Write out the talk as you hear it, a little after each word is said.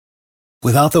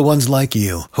Without the ones like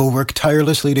you, who work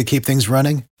tirelessly to keep things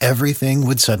running, everything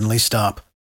would suddenly stop.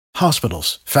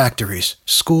 Hospitals, factories,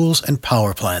 schools, and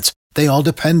power plants, they all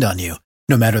depend on you.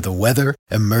 No matter the weather,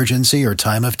 emergency, or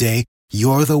time of day,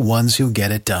 you're the ones who get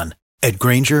it done. At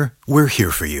Grainger, we're here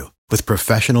for you with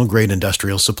professional-grade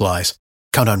industrial supplies.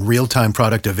 Count on real-time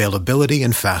product availability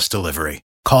and fast delivery.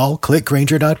 Call,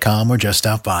 clickgrainger.com, or just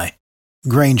stop by.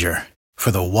 Grainger, for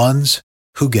the ones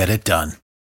who get it done.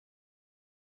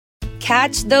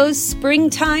 Catch those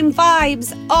springtime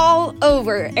vibes all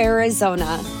over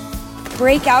Arizona.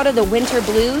 Break out of the winter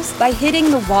blues by hitting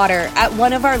the water at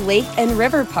one of our lake and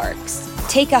river parks.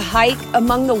 Take a hike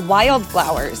among the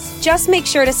wildflowers. Just make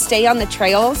sure to stay on the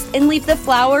trails and leave the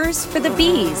flowers for the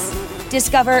bees.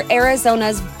 Discover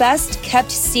Arizona's best-kept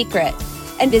secret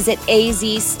and visit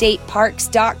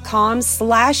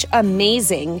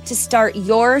azstateparks.com/amazing to start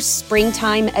your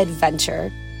springtime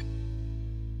adventure.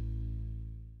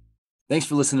 Thanks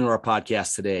for listening to our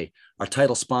podcast today. Our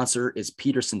title sponsor is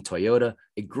Peterson Toyota,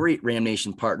 a great Ram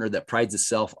Nation partner that prides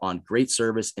itself on great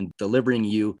service and delivering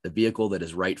you the vehicle that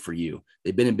is right for you.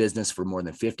 They've been in business for more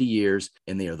than 50 years,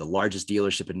 and they are the largest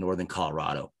dealership in Northern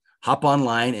Colorado. Hop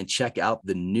online and check out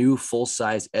the new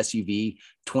full-size SUV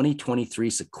 2023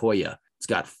 Sequoia. It's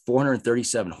got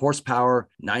 437 horsepower,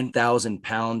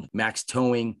 9,000-pound max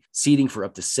towing, seating for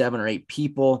up to 7 or 8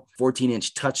 people,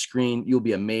 14-inch touchscreen. You'll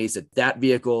be amazed at that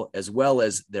vehicle, as well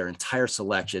as their entire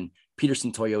selection.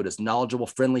 Peterson Toyota's knowledgeable,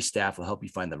 friendly staff will help you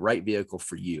find the right vehicle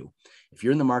for you. If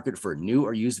you're in the market for a new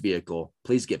or used vehicle,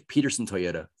 please give Peterson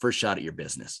Toyota first shot at your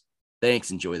business.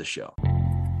 Thanks. Enjoy the show.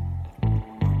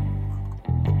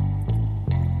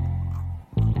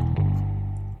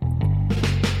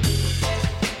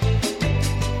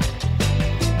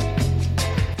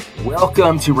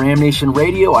 Welcome to Ram Nation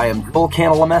Radio. I am Joel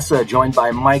Cantalamessa, joined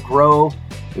by Mike Rowe.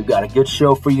 We've got a good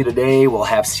show for you today. We'll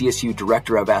have CSU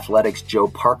Director of Athletics Joe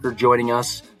Parker joining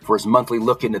us for his monthly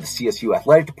look into the CSU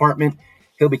Athletic Department.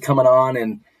 He'll be coming on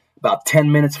in about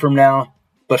 10 minutes from now.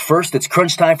 But first, it's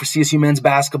crunch time for CSU men's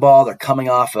basketball. They're coming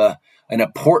off an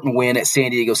important win at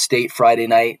San Diego State Friday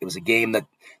night. It was a game that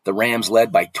the Rams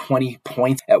led by 20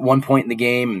 points at one point in the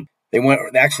game. They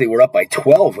were up by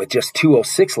 12 with just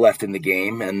 2:06 left in the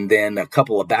game, and then a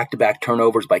couple of back-to-back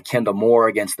turnovers by Kendall Moore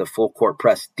against the full-court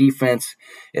press defense.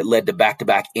 It led to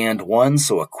back-to-back and ones,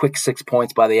 so a quick 6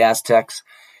 points by the Aztecs.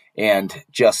 And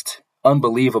just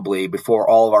unbelievably, before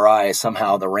all of our eyes,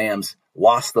 somehow the Rams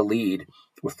lost the lead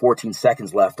with 14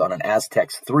 seconds left on an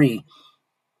Aztecs 3,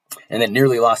 and then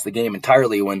nearly lost the game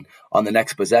entirely when on the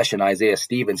next possession, Isaiah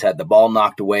Stevens had the ball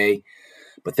knocked away.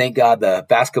 But thank God the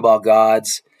basketball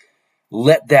gods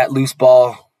let that loose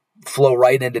ball flow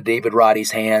right into David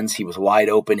Roddy's hands. He was wide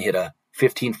open, hit a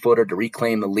 15-footer to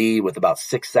reclaim the lead with about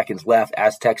 6 seconds left.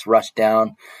 Aztecs rushed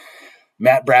down.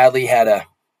 Matt Bradley had a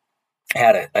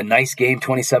nice game,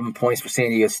 27 points for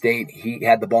San Diego State. He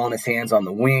had the ball in his hands on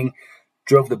the wing,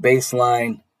 drove the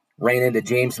baseline, ran into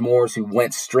James Morris, who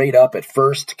went straight up at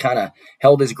first, kind of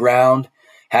held his ground,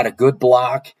 had a good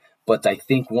block. But I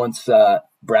think once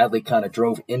Bradley kind of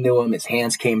drove into him, his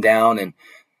hands came down, and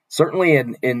certainly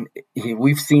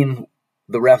we've seen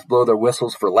the refs blow their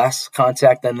whistles for less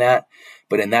contact than that,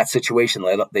 but in that situation,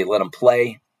 they let him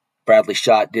play. Bradley's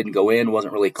shot didn't go in,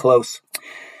 wasn't really close.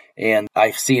 And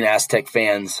I've seen Aztec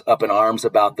fans up in arms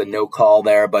about the no call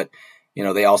there, but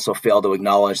they also failed to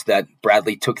acknowledge that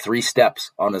Bradley took 3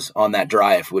 steps on that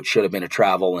drive, which should have been a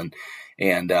travel, and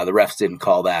the refs didn't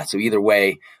call that. So either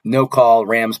way, no call.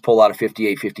 Rams pull out a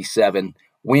 58-57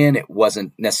 win. It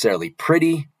wasn't necessarily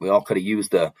pretty. We all could have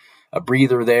used a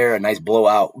breather there, a nice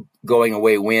blowout going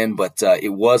away win, but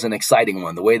it was an exciting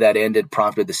one. The way that ended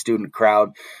prompted the student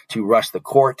crowd to rush the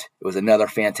court. It was another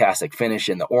fantastic finish,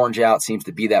 and the orange out seems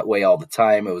to be that way all the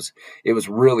time. It was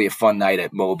really a fun night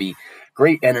at Moby.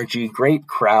 Great energy, great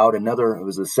crowd. It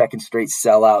was a second straight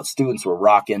sellout. Students were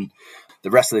rocking. The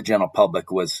rest of the general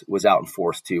public was out in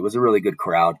force too. It was a really good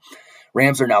crowd.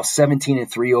 Rams are now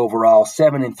 17-3 overall,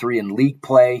 7-3 in league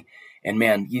play. And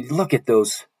man, you look at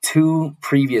those 2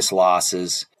 previous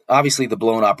losses. Obviously, the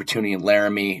blown opportunity in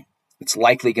Laramie, it's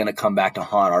likely going to come back to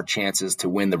haunt our chances to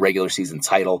win the regular season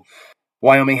title.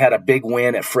 Wyoming had a big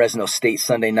win at Fresno State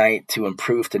Sunday night to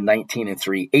improve to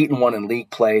 19-3, 8-1 in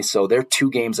league play. So they're 2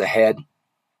 games ahead.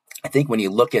 I think when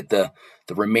you look at the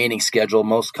remaining schedule,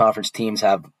 most conference teams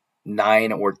have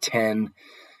 9 or 10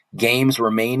 games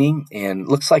remaining, and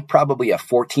looks like probably a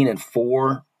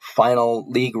 14-4 final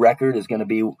league record is going to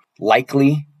be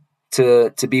likely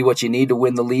to be what you need to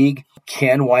win the league.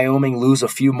 Can Wyoming lose a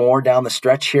few more down the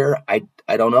stretch here? I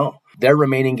don't know. Their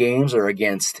remaining games are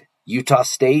against Utah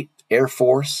State, Air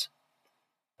Force,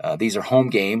 These are home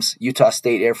games: Utah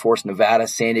State, Air Force, Nevada,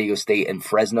 San Diego State, and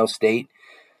Fresno State.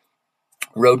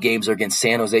 Road games are against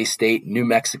San Jose State, New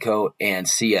Mexico, and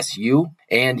CSU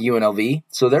and UNLV.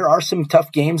 So there are some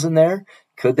tough games in there.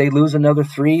 Could they lose another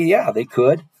 3? Yeah, they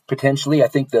could potentially. I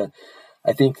think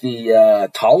the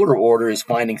taller order is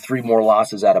finding 3 more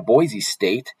losses out of Boise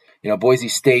State. Boise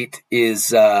State is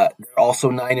they're also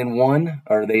 9-1,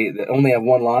 or they only have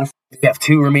 1 loss. They have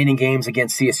 2 remaining games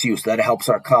against CSU, so that helps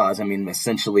our cause. I mean,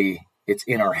 essentially, it's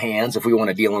in our hands if we want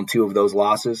to deal them 2 of those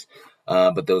losses.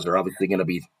 But those are obviously going to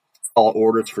be all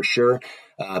orders for sure.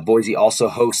 Boise also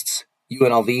hosts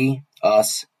UNLV,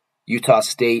 us, Utah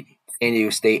State, San Diego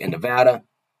State, and Nevada.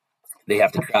 They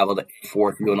have to travel to Air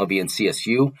Force, UNLV, and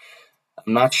CSU.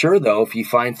 I'm not sure, though, if you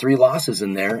find 3 losses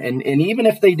in there. And even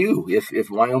if they do, if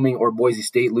Wyoming or Boise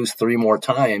State lose 3 more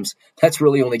times, that's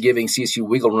really only giving CSU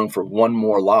wiggle room for 1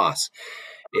 more loss.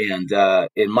 And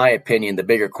in my opinion, the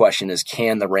bigger question is,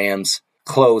 can the Rams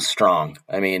close strong?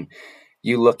 I mean,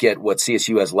 you look at what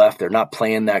CSU has left. They're not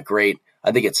playing that great.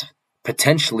 I think it's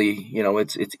potentially,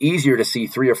 it's easier to see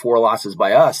 3 or 4 losses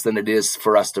by us than it is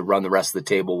for us to run the rest of the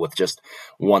table with just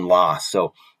 1 loss.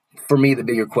 So for me, the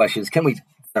bigger question is, can we get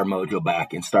our mojo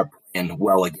back and start playing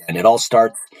well again? It all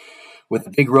starts with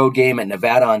a big road game at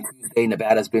Nevada on Tuesday.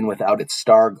 Nevada's been without its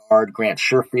star guard, Grant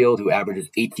Sherfield, who averages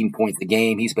 18 points a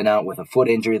game. He's been out with a foot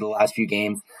injury the last few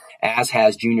games, as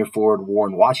has junior forward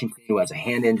Warren Washington, who has a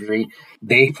hand injury.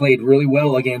 They played really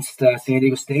well against San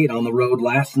Diego State on the road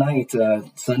last night,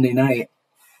 Sunday night.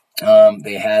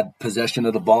 They had possession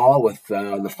of the ball with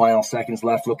the final seconds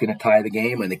left, looking to tie the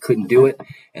game, and they couldn't do it.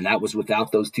 And that was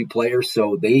without those 2 players.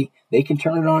 So they can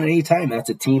turn it on at any time. That's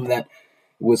a team that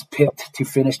was picked to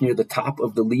finish near the top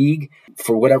of the league.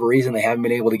 For whatever reason, they haven't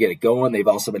been able to get it going. They've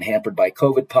also been hampered by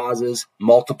COVID pauses,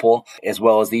 multiple, as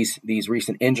well as these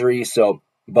recent injuries.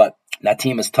 But that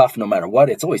team is tough no matter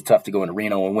what. It's always tough to go into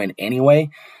Reno and win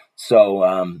anyway.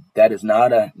 So that is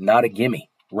not a gimme.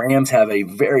 Rams have a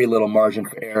very little margin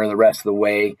for error the rest of the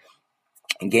way.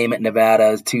 Game at Nevada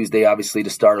is Tuesday, obviously, to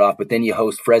start off. But then you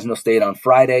host Fresno State on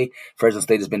Friday. Fresno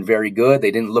State has been very good.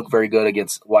 They didn't look very good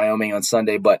against Wyoming on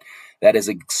Sunday, but that is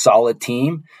a solid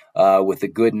team with a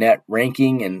good net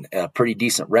ranking and a pretty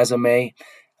decent resume.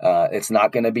 It's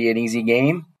not going to be an easy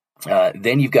game.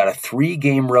 Then you've got a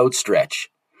 3-game road stretch,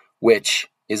 which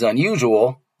is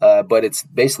unusual, but it's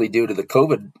basically due to the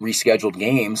COVID rescheduled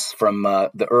games from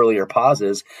the earlier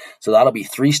pauses. So that'll be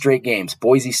 3 straight games: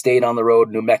 Boise State on the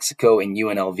road, New Mexico, and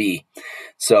UNLV.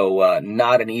 So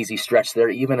not an easy stretch there.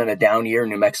 Even in a down year in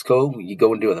New Mexico, you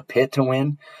go into the pit to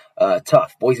win.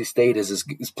 Tough. Boise State is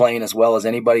playing as well as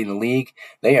anybody in the league.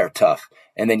 They are tough.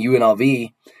 And then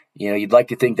UNLV, you'd like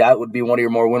to think that would be one of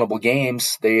your more winnable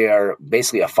games. They are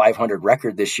basically a 500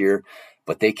 record this year,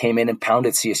 but they came in and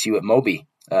pounded CSU at Moby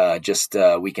just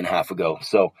a week and a half ago.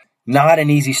 So not an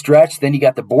easy stretch. Then you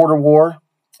got the border war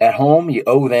at home. You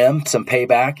owe them some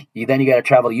payback. Then you got to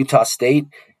travel to Utah State.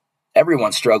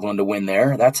 Everyone's struggling to win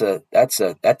there.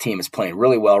 That team is playing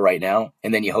really well right now.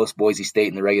 And then you host Boise State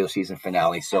in the regular season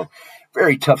finale. So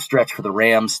very tough stretch for the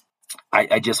Rams.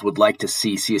 I just would like to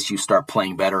see CSU start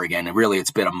playing better again. And really,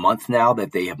 it's been a month now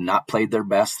that they have not played their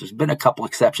best. There's been a couple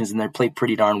exceptions, and they played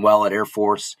pretty darn well at Air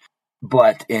Force.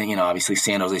 But, obviously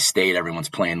San Jose State, everyone's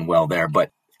playing well there.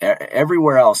 But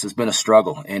everywhere else has been a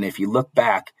struggle. And if you look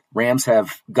back, Rams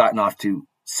have gotten off to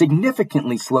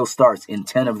significantly slow starts in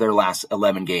 10 of their last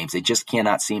 11 games. They just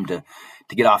cannot seem to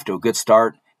get off to a good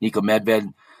start. Nico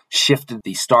Medved shifted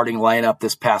the starting lineup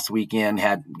this past weekend,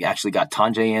 actually got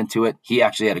Tanjay into it. He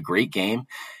actually had a great game,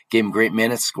 gave him great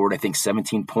minutes, scored, I think,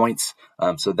 17 points.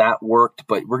 So that worked.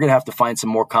 But we're going to have to find some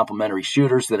more complementary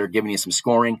shooters that are giving you some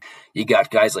scoring. You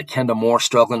got guys like Kendall Moore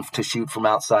struggling to shoot from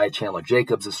outside. Chandler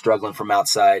Jacobs is struggling from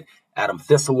outside. Adam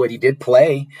Thistlewood, he did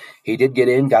play. He did get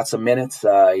in, got some minutes.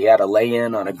 He had a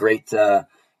lay-in on a great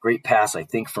pass, I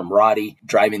think, from Roddy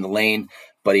driving the lane.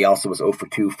 But he also was 0 for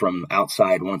 2 from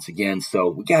outside once again. So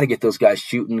we got to get those guys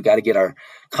shooting, got to get our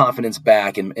confidence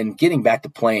back and getting back to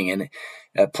playing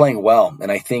and playing well.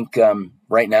 And I think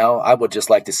right now I would just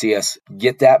like to see us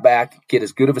get that back, get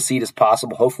as good of a seed as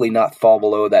possible, hopefully not fall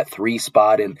below that 3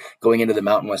 spot and going into the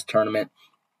Mountain West tournament.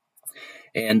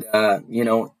 And,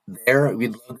 there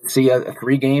we'd love to see a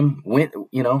 3-game win,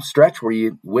 stretch where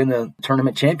you win the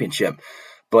tournament championship.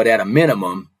 But at a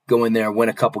minimum, go in there, win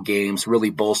a couple games, really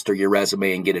bolster your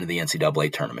resume and get into the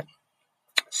NCAA tournament.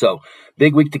 So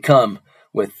big week to come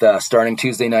with starting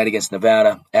Tuesday night against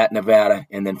Nevada, at Nevada,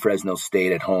 and then Fresno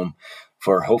State at home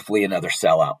for hopefully another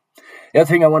sellout. The other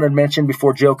thing I wanted to mention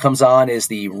before Joe comes on is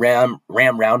the Ram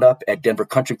Roundup at Denver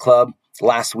Country Club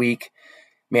last week.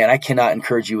 man, I cannot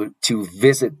encourage you to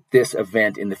visit this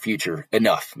event in the future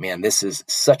enough. Man, this is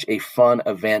such a fun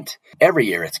event. Every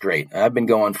year it's great. I've been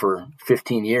going for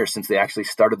 15 years since they actually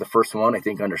started the first one, I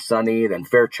think under Sonny, then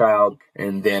Fairchild,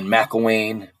 and then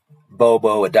McElwain,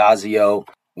 Bobo, Adazio.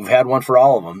 We've had one for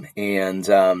all of them.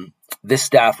 And this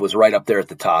staff was right up there at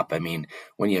the top. I mean,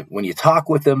 when you talk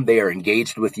with them, they are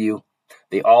engaged with you.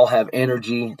 They all have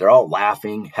energy. They're all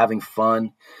laughing, having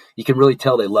fun. You can really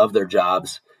tell they love their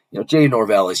jobs. Jay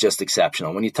Norvell is just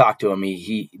exceptional. When you talk to him,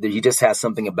 he just has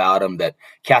something about him that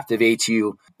captivates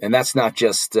you, and that's not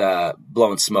just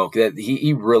blowing smoke. That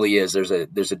he really is. There's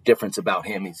a difference about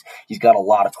him. He's got a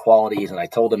lot of qualities, and I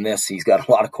told him this. He's got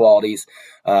a lot of qualities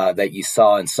that you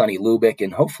saw in Sonny Lubick,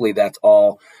 and hopefully that's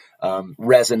all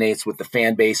resonates with the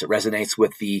fan base. It resonates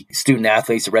with the student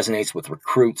athletes. It resonates with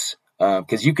recruits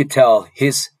because you could tell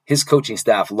his coaching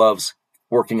staff loves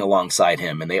working alongside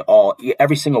him, and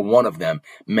every single one of them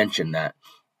mentioned that.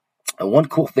 And one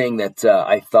cool thing that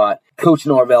I thought Coach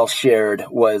Norvell shared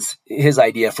was his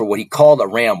idea for what he called a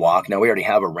ram walk. Now, we already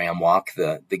have a ram walk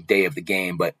the day of the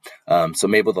game, but so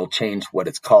maybe they'll change what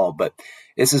it's called. But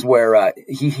this is where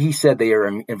he said they are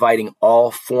inviting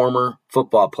all former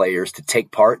football players to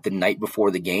take part the night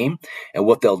before the game. And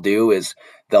what they'll do is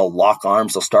they'll lock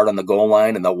arms. They'll start on the goal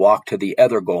line, and they'll walk to the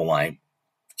other goal line.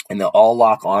 And they'll all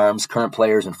lock arms, current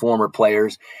players and former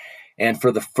players. And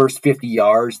for the first 50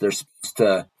 yards, they're supposed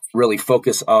to really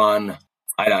focus on,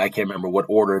 I can't remember what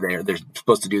order they're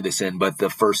supposed to do this in, but the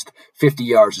first 50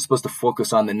 yards are supposed to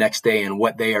focus on the next day and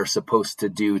what they are supposed to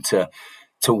do to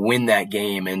win that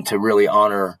game and to really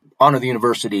honor the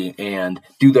university and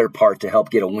do their part to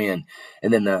help get a win.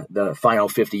 And then the final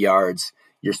 50 yards,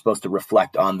 you're supposed to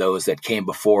reflect on those that came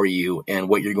before you and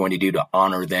what you're going to do to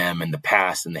honor them and the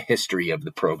past and the history of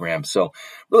the program. So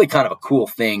really kind of a cool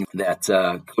thing that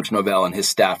Coach Norvell and his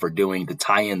staff are doing to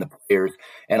tie in the players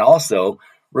and also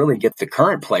really get the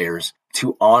current players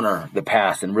to honor the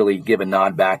past and really give a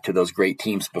nod back to those great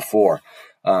teams before.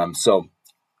 So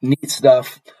neat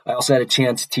stuff. I also had a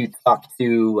chance to talk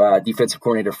to defensive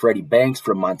coordinator Freddie Banks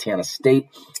from Montana State.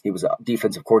 He was a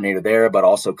defensive coordinator there, but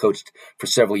also coached for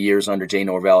several years under Jay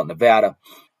Norvell at Nevada.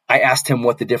 I asked him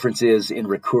what the difference is in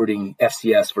recruiting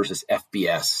FCS versus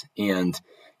FBS. And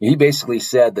he basically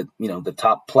said that, the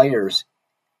top players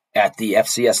at the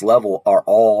FCS level are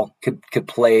all could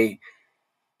play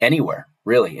anywhere,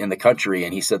 really, in the country.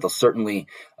 And he said they'll certainly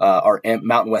are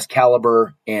Mountain West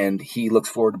caliber, and he looks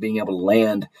forward to being able to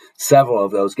land several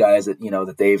of those guys that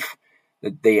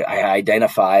they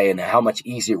identify, and how much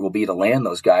easier it will be to land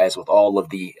those guys with all of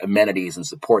the amenities and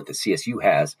support that CSU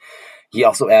has. He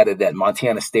also added that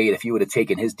Montana State, if you would have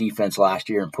taken his defense last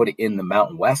year and put it in the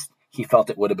Mountain West, he felt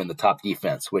it would have been the top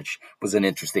defense, which was an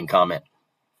interesting comment.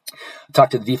 I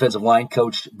talked to the defensive line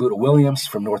coach, Buda Williams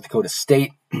from North Dakota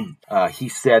State. He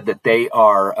said that they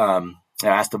are, I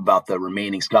asked him about the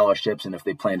remaining scholarships and if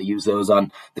they plan to use those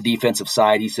on the defensive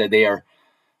side. He said they are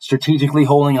strategically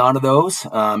holding on to those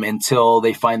until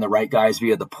they find the right guys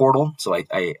via the portal. So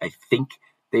I think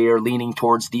they are leaning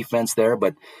towards defense there,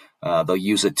 but they'll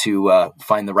use it to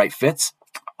find the right fits.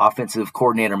 Offensive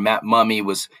coordinator Matt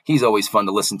Mumme he's always fun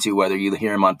to listen to, whether you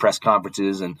hear him on press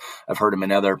conferences, and I've heard him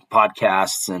in other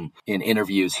podcasts and in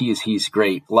interviews. He's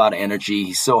great, a lot of energy.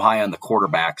 He's so high on the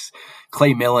quarterbacks,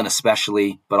 Clay Millen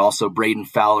especially, but also Braden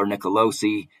Fowler,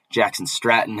 Nicolosi, Jackson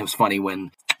Stratton. It was funny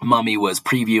when Mumme was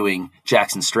previewing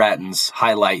Jackson Stratton's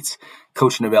highlights.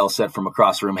 Coach Novell said from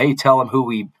across the room, "Hey, tell him who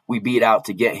we beat out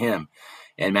to get him."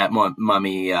 And Matt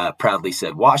Mumme proudly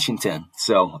said Washington.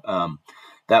 So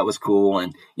that was cool.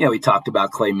 And, he talked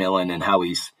about Clay Millen and how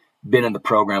he's been in the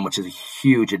program, which is a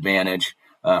huge advantage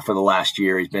for the last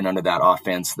year. He's been under that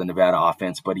offense, the Nevada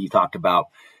offense. But he talked about,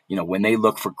 when they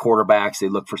look for quarterbacks, they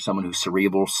look for someone who's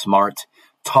cerebral, smart,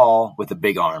 tall, with a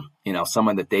big arm,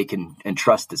 someone that they can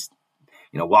entrust to,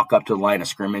 walk up to the line of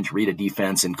scrimmage, read a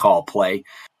defense, and call play.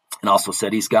 And also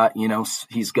said he's got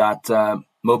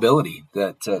mobility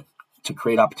to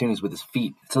create opportunities with his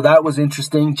feet. So that was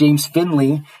interesting. James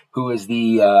Finley, who is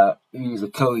he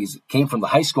came from the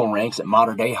high school ranks at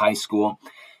Mater Dei High School.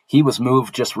 He was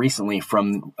moved just recently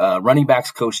from running backs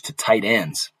coach to tight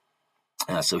ends.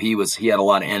 So he had a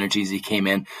lot of energy as he came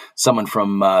in. Someone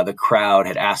from the crowd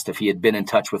had asked if he had been in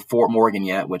touch with Fort Morgan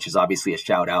yet, which is obviously a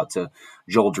shout out to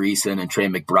Joel Dreesen and Trey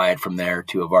McBride from there,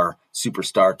 two of our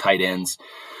superstar tight ends.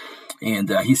 And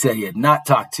he said he had not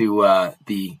talked to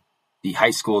the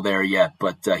high school there yet,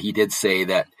 but he did say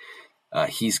that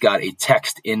He's got a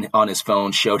text on his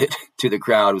phone, showed it to the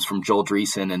crowd. It was from Joel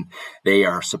Dreesen, and they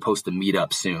are supposed to meet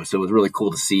up soon. So it was really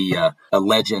cool to see a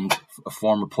legend, a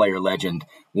former player legend,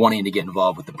 wanting to get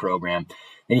involved with the program.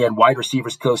 And you had wide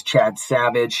receivers coach Chad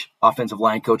Savage, offensive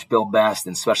line coach Bill Best,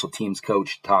 and special teams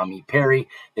coach Tommy Perry.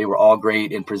 They were all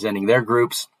great in presenting their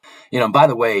groups. And by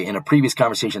the way, in a previous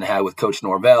conversation I had with Coach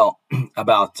Norvell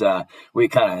about, we're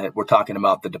talking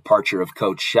about the departure of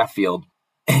Coach Sheffield.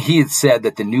 He had said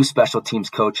that the new special teams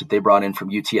coach that they brought in from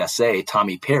UTSA,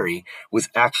 Tommy Perry, was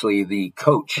actually the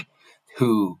coach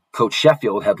who Coach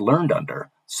Sheffield had learned under.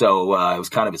 So it was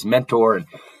kind of his mentor, and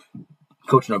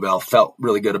Coach Norvell felt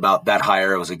really good about that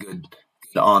hire. It was a good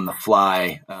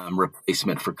on-the-fly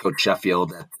replacement for Coach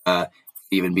Sheffield that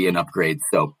even be an upgrade.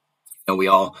 So we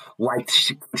all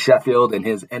liked Sheffield and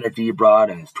his energy he brought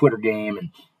and his Twitter game,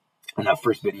 and that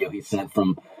first video he sent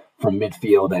from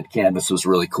midfield at Canvas was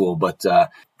really cool. But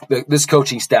this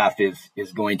coaching staff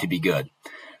is going to be good.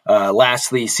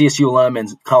 Lastly, CSU alum and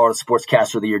Colorado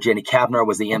Sportscaster of the Year, Jenny Kavnar,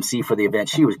 was the MC for the event.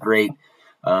 She was great.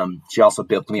 She also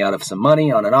bailed me out of some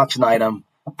money on an auction item.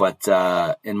 But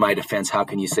in my defense, how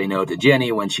can you say no to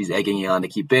Jenny when she's egging you on to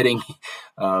keep bidding?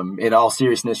 In all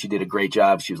seriousness, she did a great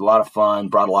job. She was a lot of fun,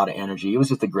 brought a lot of energy. It was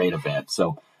just a great event.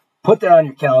 So put that on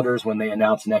your calendars when they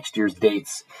announce next year's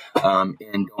dates, and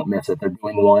don't miss it. They're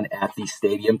doing one at the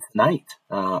stadium tonight,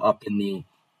 up in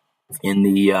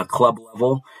the club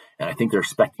level, and I think they're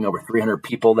expecting over 300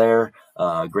 people there.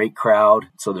 Great crowd.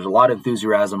 So there's a lot of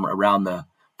enthusiasm around the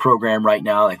program right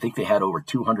now. I think they had over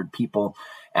 200 people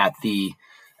at the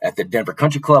Denver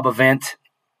Country Club event,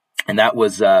 and that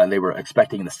was they were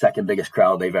expecting the second biggest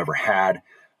crowd they've ever had.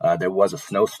 There was a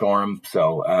snowstorm,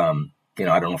 so.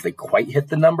 I don't know if they quite hit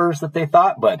the numbers that they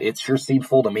thought, but it sure seemed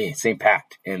full to me, seemed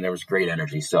packed, and there was great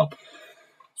energy. So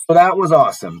that was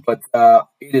awesome. But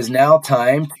it is now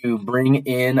time to bring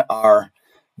in our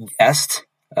guest.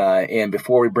 And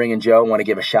before we bring in Joe, I want to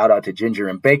give a shout out to Ginger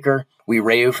and Baker. We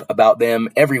rave about them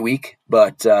every week,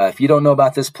 but if you don't know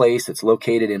about this place, it's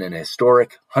located in an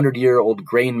historic 100-year-old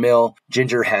grain mill.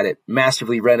 Ginger had it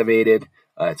massively renovated.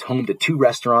 It's home to 2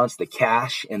 restaurants, the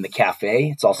Cache and the Cafe.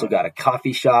 It's also got a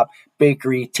coffee shop,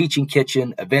 bakery, teaching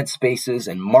kitchen, event spaces,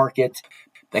 and market.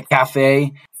 The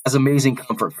Cafe has amazing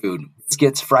comfort food.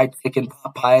 Biscuits, fried chicken,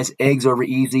 pot pies, eggs over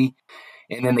easy.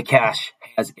 And then the Cache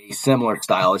has a similar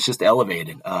style. It's just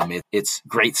elevated. It's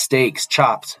great steaks,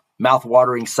 chops,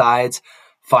 mouth-watering sides,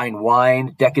 fine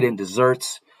wine, decadent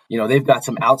desserts. They've got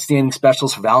some outstanding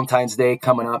specials for Valentine's Day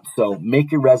coming up. So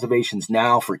make your reservations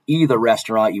now for either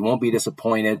restaurant. You won't be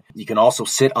disappointed. You can also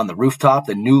sit on the rooftop,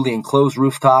 the newly enclosed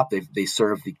rooftop. They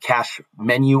serve the Cache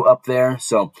menu up there.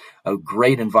 So a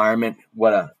great environment.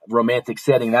 What a romantic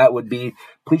setting that would be.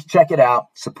 Please check it out.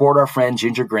 Support our friend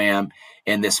Ginger Graham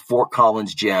and this Fort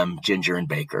Collins gem, Ginger and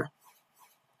Baker.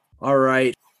 All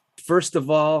right. First of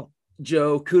all,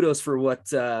 Joe, kudos for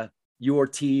what your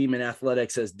team and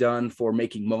athletics has done for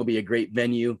making Moby a great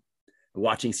venue.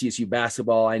 Watching CSU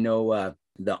basketball, I know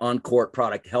the on-court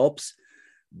product helps,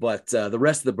 but the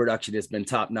rest of the production has been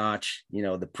top-notch.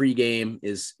 The pregame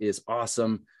is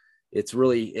awesome. It's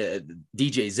really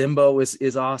DJ Zimbo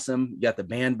is awesome. You got the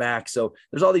band back. So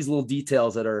there's all these little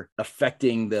details that are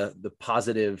affecting the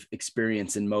positive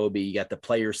experience in Moby. You got the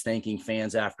players thanking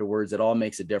fans afterwards. It all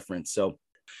makes a difference. So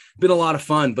been a lot of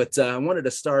fun, but I wanted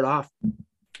to start off.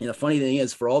 The funny thing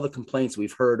is, for all the complaints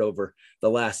we've heard over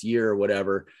the last year or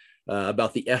whatever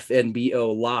about the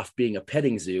FNBO loft being a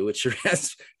petting zoo, it sure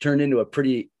has turned into a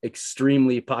pretty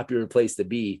extremely popular place to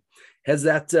be.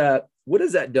 What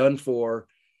has that done for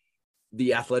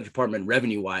the athletic department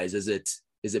revenue wise? Is it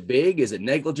big? Is it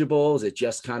negligible? Is it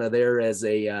just kind of there as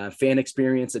a fan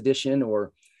experience addition,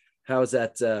 or how does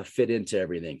that fit into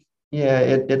everything? Yeah,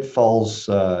 it falls,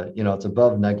 it's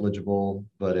above negligible,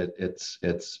 but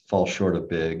it's falls short of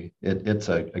big. It's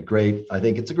a great, I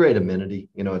think it's a great amenity.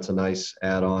 It's a nice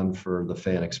add-on for the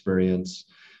fan experience.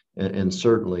 And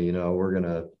certainly, we're going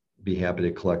to be happy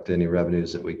to collect any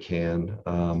revenues that we can.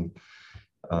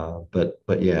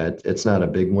 But yeah, it's not a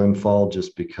big windfall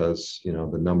just because,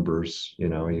 the numbers,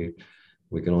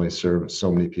 we can only serve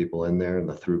so many people in there, and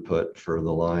the throughput for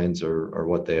the lines are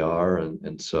what they are.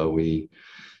 And so we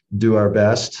do our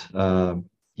best, but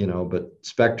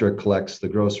Spectra collects the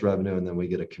gross revenue, and then we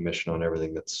get a commission on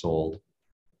everything that's sold.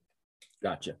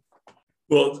 Gotcha.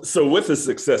 Well, so with the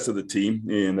success of the team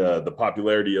and the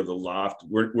popularity of the loft,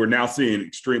 we're now seeing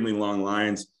extremely long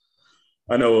lines.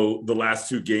 I know the last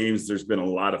 2 games, there's been a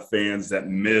lot of fans that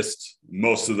missed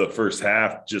most of the first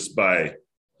half just by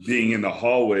being in the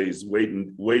hallways,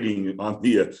 waiting on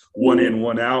the one in,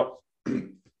 one out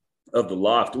of the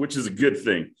loft, which is a good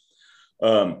thing.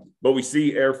 but we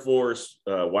see Air Force,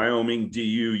 Wyoming,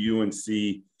 DU,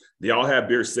 UNC, they all have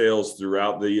beer sales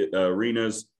throughout the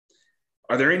arenas.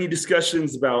 Are there any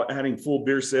discussions about adding full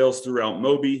beer sales throughout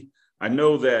Moby? I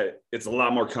know that it's a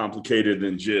lot more complicated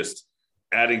than just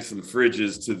adding some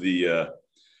fridges to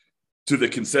the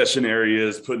concession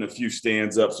areas, putting a few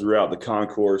stands up throughout the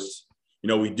concourse. You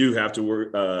know, we do have to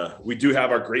work. We do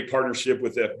have our great partnership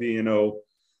with FNBO.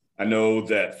 I know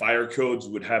that fire codes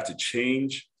would have to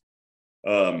change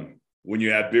when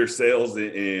you have beer sales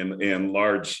and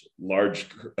large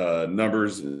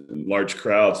numbers and large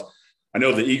crowds. I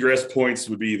know the egress points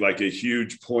would be like a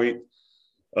huge point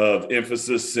of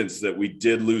emphasis, since that we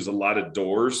did lose a lot of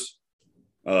doors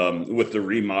with the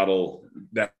remodel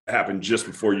that happened just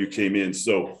before you came in.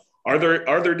 So are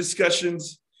there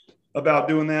discussions about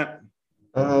doing that?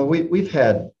 We've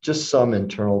had just some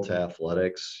internal to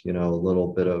athletics, you know, a little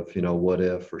bit of, you know, what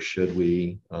if or should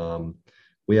we.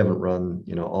 We haven't run,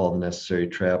 you know, all the necessary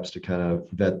traps to kind of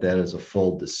vet that as a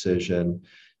full decision.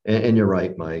 And you're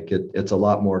right, Mike. It's a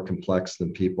lot more complex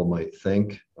than people might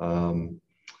think.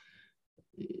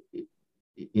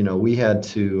 You know, we had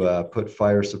to put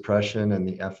fire suppression in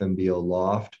the FNBO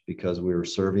loft because we were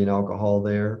serving alcohol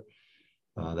there.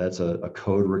 That's a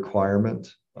code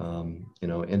requirement. You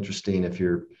know, interesting if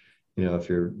you're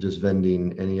just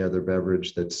vending any other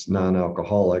beverage that's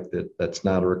non-alcoholic, that's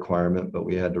not a requirement, but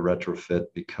we had to retrofit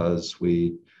because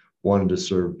we wanted to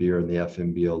serve beer in the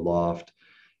FNBO loft.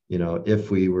 You know, if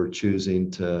we were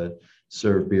choosing to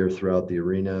serve beer throughout the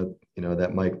arena, you know,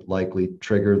 that might likely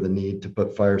trigger the need to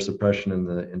put fire suppression in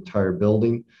the entire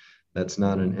building. That's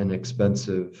not an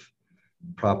inexpensive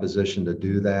proposition to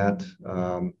do that.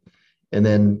 And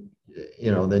then,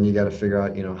 you know, then you got to figure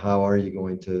out, you know, how are you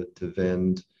going to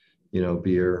vend, you know,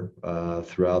 beer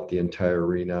throughout the entire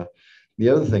arena. The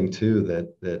other thing too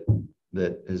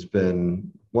that has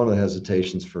been one of the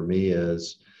hesitations for me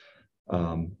is,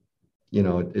 you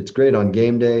know, it's great on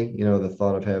game day, you know, the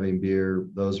thought of having beer,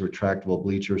 those retractable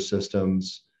bleacher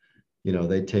systems, you know,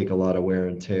 they take a lot of wear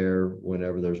and tear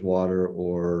whenever there's water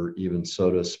or even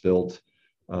soda spilt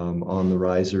on the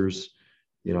risers.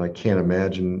 You know, I can't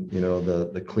imagine, you know,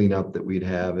 the cleanup that we'd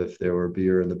have if there were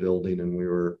beer in the building and we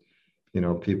were, you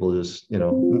know, people just, you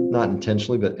know, not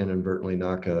intentionally, but inadvertently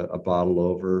knock a bottle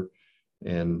over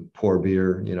and pour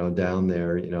beer, you know, down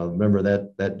there. You know, remember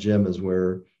that gym is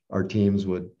where our teams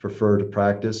would prefer to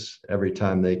practice every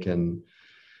time they can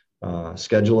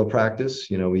schedule a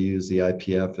practice. You know, we use the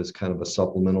IPF as kind of a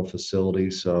supplemental facility.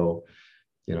 So,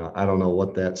 you know, I don't know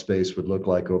what that space would look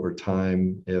like over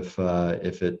time if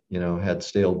it, you know, had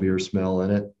stale beer smell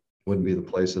in it. Wouldn't be the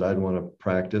place that I'd want to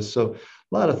practice. So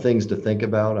a lot of things to think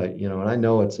about. You know, and I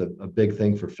know it's a big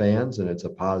thing for fans and it's a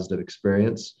positive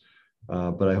experience.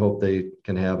 But I hope they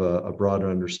can have a broader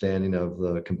understanding of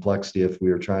the complexity if we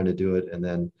were trying to do it, and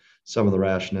then some of the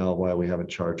rationale why we haven't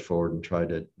charged forward and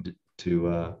tried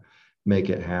to make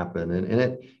it happen.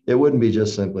 And it wouldn't be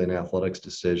just simply an athletics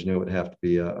decision. It would have to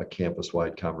be a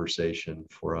campus-wide conversation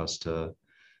for us to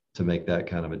make that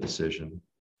kind of a decision.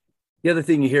 The other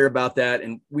thing you hear about that,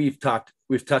 and we've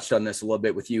touched on this a little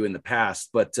bit with you in the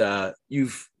past, but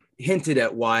you've hinted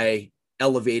at why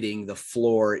elevating the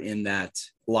floor in that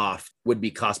loft would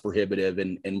be cost prohibitive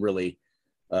and really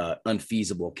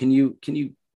unfeasible. Can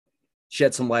you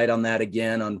shed some light on that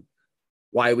again, on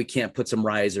why we can't put some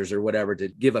risers or whatever to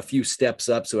give a few steps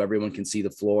up so everyone can see the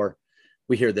floor?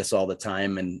 We hear this all the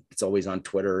time and it's always on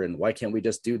Twitter, and why can't we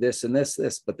just do this and this,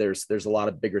 but there's a lot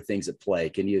of bigger things at play.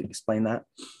 Can you explain that?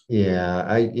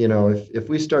 Yeah, you know, if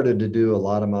we started to do a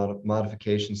lot of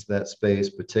modifications to that space,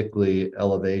 particularly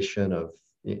elevation of,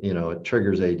 you know, it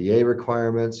triggers ADA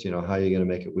requirements. You know, how are you going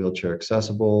to make it wheelchair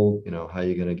accessible? You know, how are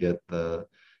you going to get the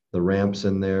ramps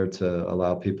in there to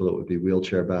allow people that would be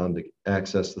wheelchair bound to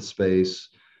access the space?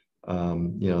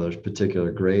 You know, there's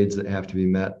particular grades that have to be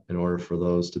met in order for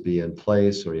those to be in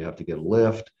place, or you have to get a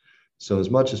lift. So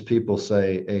as much as people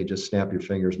say, hey, just snap your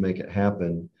fingers, make it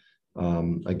happen,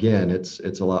 again, it's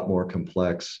a lot more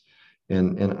complex.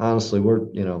 And honestly,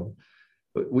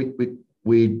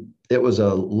 it was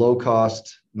a low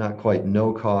cost, not quite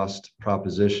no cost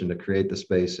proposition to create the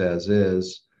space as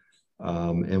is.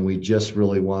 And we just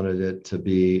really wanted it to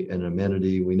be an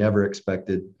amenity. We never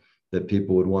expected that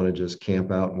people would want to just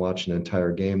camp out and watch an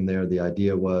entire game there. The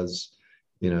idea was,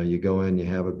 you know, you go in, you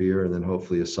have a beer, and then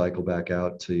hopefully you cycle back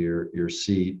out to your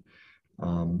seat.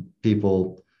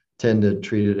 People tend to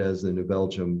treat it as the New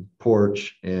Belgium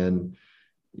porch, and,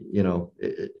 you know,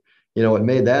 it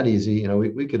made that easy. You know,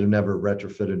 we could have never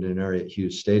retrofitted an area at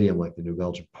Hughes Stadium like the New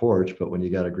Belgium porch, but when you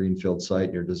got a greenfield site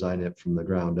and you're designing it from the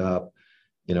ground up,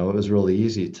 you know, it was really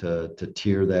easy to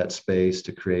tier that space,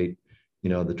 to create,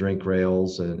 the drink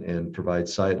rails and provide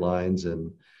sight lines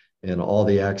and all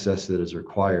the access that is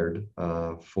required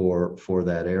for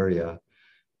that area.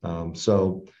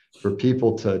 So for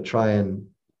people to try and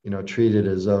treat it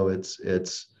as though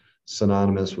it's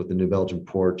synonymous with the New Belgium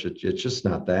porch, it's just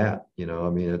not that.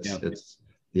 It's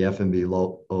the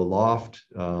FNBO loft.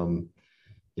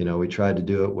 We tried to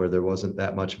do it where there wasn't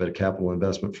that much of a capital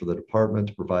investment for the department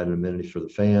to provide an amenity for the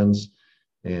fans.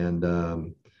 And,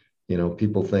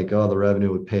 people think, oh, the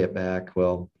revenue would pay it back.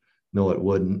 Well, no, it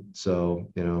wouldn't. So,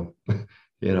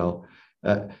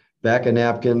 back of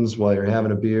napkins while you're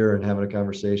having a beer and having a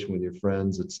conversation with your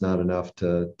friends, it's not enough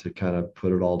to kind of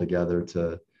put it all together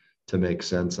to make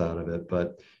sense out of it.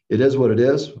 But it is what it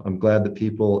is. I'm glad that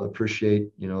people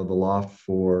appreciate, the loft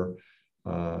for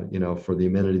the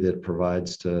amenity that it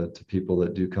provides to people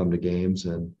that do come to games.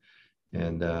 And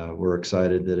we're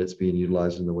excited that it's being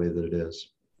utilized in the way that it is.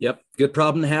 Yep. Good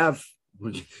problem to have.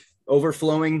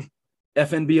 Overflowing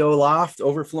FNBO loft,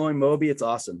 overflowing Moby. It's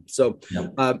awesome. So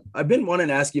I've been wanting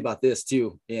to ask you about this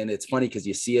too. And it's funny because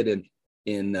you see it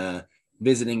in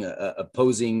visiting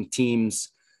opposing teams,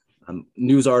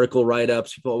 news article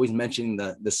write-ups, people always mentioning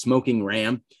the smoking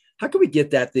Ram. How can we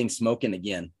get that thing smoking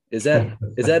again? Is that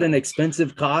an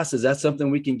expensive cost? Is that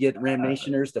something we can get Ram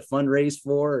Nationers to fundraise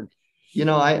for?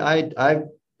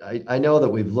 I know that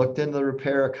we've looked into the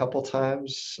repair a couple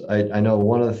times. I know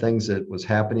one of the things that was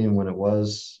happening when it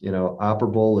was,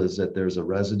 operable is that there's a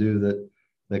residue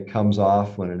that comes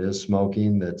off when it is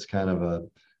smoking. That's kind of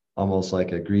almost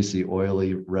like a greasy,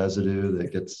 oily residue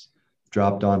that gets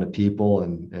dropped onto people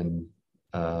and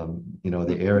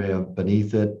the area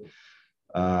beneath it.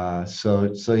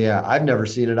 So yeah, I've never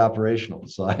seen it operational.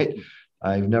 So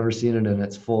I've never seen it in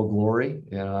its full glory.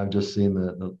 I've just seen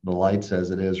the lights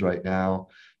as it is right now.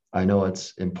 I know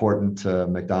it's important to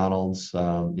McDonald's,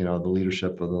 the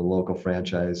leadership of the local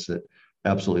franchise that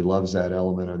absolutely loves that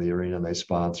element of the arena and they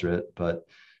sponsor it. But,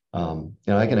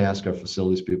 I can ask our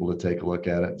facilities people to take a look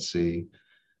at it and see.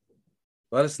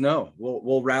 Let us know.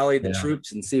 We'll rally the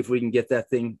troops and see if we can get that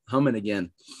thing humming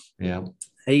again. Yeah.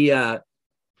 Hey,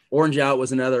 Orange Out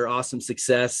was another awesome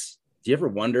success. Do you ever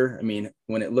wonder,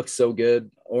 when it looks so good,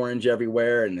 orange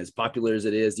everywhere and as popular as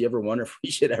it is, do you ever wonder if we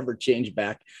should ever change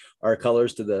back our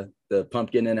colors to the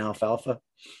pumpkin and alfalfa?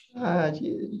 I think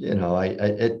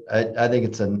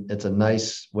it's a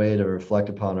nice way to reflect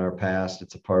upon our past.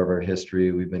 It's a part of our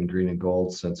history. We've been green and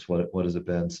gold since what has it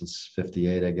been? Since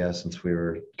 58, I guess, since we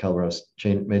were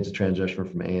made the transition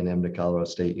from A&M to Colorado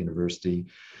State University.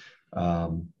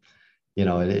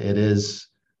 It is.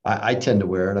 I tend to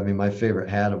wear it. My favorite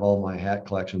hat of all my hat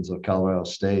collections of Colorado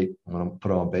State, when I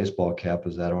put on a baseball cap,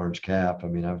 is that orange cap.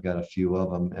 I've got a few of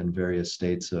them in various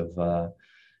states of,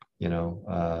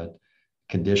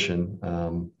 condition.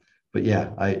 But yeah,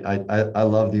 I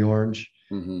love the orange.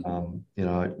 Mm-hmm.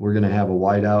 We're going to have a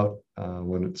whiteout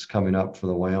when it's coming up for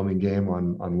the Wyoming game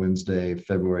on Wednesday,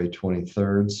 February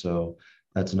 23rd. So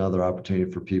that's another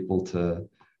opportunity for people to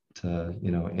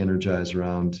energize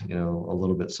around, a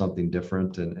little bit something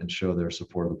different and show their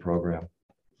support of the program.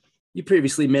 You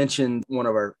previously mentioned one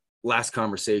of our last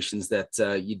conversations that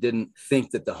you didn't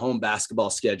think that the home basketball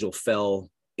schedule fell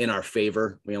in our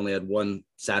favor. We only had one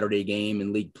Saturday game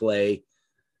in league play.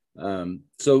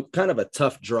 So kind of a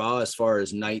tough draw as far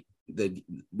as the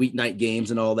weeknight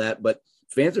games and all that, but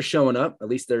fans are showing up. At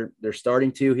least they're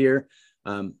starting to here.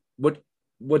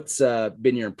 What's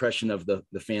been your impression of the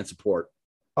fan support?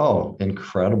 Oh,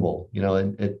 incredible.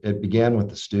 It began with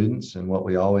the students, and what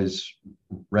we always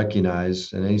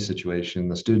recognize in any situation,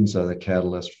 the students are the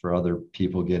catalyst for other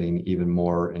people getting even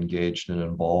more engaged and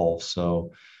involved.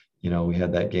 So, we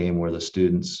had that game where the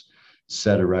students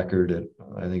set a record at,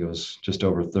 I think it was just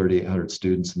over 3,800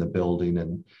 students in the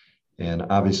building. And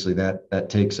obviously that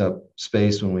takes up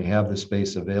space when we have the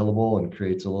space available and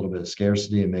creates a little bit of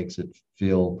scarcity and makes it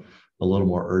feel a little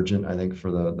more urgent, I think,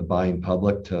 for the buying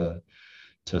public to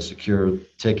secure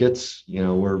tickets.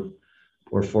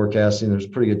 We're forecasting there's a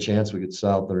pretty good chance we could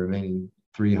sell out the remaining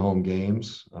 3 home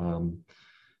games.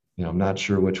 I'm not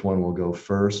sure which one will go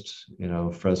first.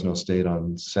 Fresno State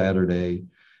on Saturday,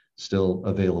 still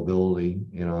availability.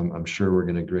 I'm sure we're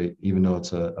going to even though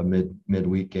it's a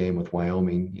midweek game with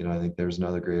Wyoming. I think there's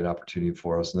another great opportunity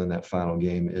for us. And then that final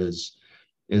game is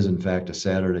in fact a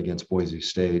Saturday against Boise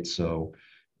State. So,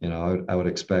 I would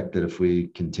expect that if we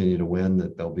continue to win,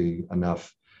 that there'll be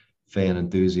enough fan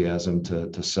enthusiasm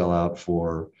to sell out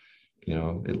for,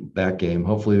 that game.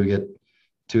 Hopefully we get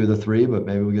 2 of the 3, but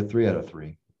maybe we get 3 out of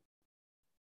 3.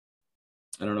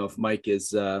 I don't know if Mike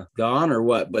is gone or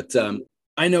what, but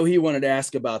I know he wanted to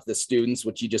ask about the students,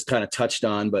 which you just kind of touched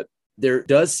on, but there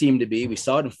does seem to be, we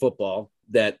saw it in football,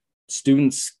 that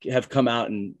students have come out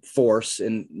in force,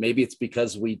 and maybe it's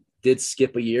because we did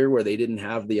skip a year where they didn't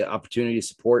have the opportunity to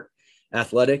support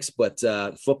athletics, but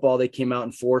football, they came out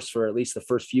in force for at least the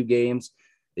first few games.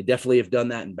 They definitely have done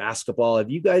that in basketball. Have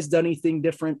you guys done anything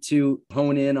different to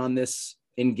hone in on this,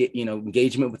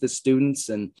 engagement with the students,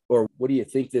 or what do you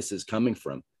think this is coming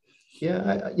from?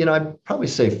 Yeah, I'd probably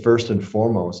say first and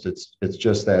foremost, it's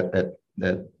just that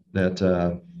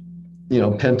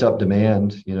pent up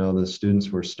demand. The students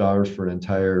were starved for an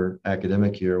entire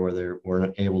academic year where they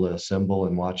weren't able to assemble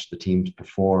and watch the teams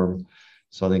perform.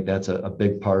 So I think that's a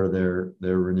big part of their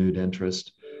renewed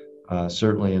interest.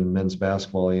 Certainly in men's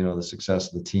basketball, the success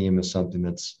of the team is something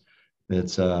that's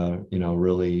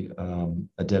really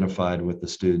identified with the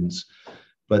students.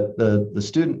 But the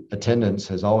student attendance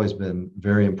has always been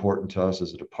very important to us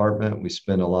as a department. We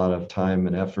spend a lot of time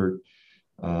and effort,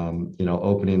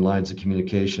 opening lines of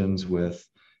communications with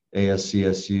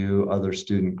ASCSU, other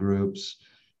student groups,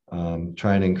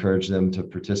 trying to encourage them to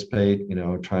participate,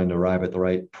 trying to arrive at the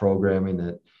right programming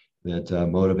that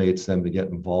motivates them to get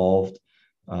involved.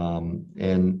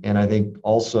 And I think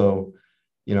also,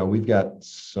 we've got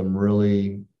some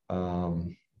really, our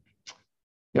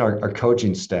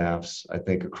coaching staffs, I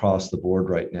think across the board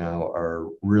right now are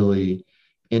really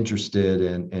interested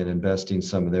in investing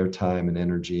some of their time and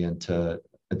energy into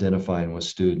identifying with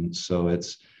students. So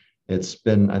it's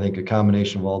been, I think, a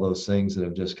combination of all those things that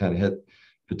have just kind of hit,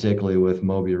 particularly with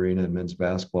Moby Arena and men's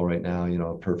basketball right now,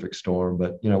 a perfect storm.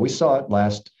 But, we saw it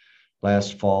last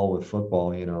fall with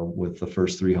football, with the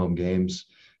first 3 home games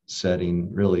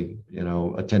setting really,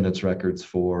 attendance records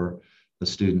for the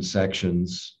student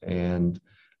sections. And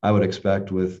I would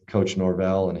expect with Coach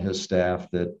Norvell and his staff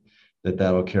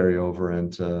that'll carry over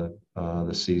into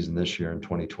the season this year in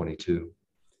 2022.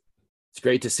 It's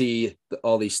great to see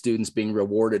all these students being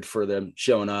rewarded for them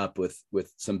showing up with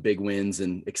some big wins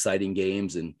and exciting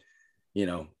games and,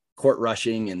 court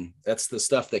rushing. And that's the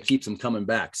stuff that keeps them coming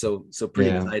back. So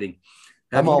pretty exciting.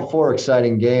 I'm all for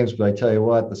exciting games, but I tell you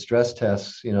what, the stress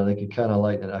tests, they can kind of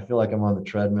lighten it. I feel like I'm on the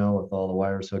treadmill with all the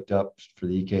wires hooked up for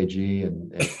the EKG,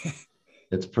 and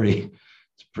it's pretty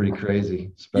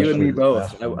crazy. You and me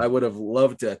both. I would have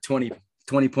loved a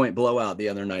 20-point blowout the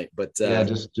other night, but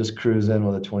just cruise in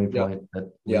with a 20-point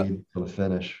lead for the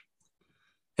finish.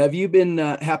 Have you been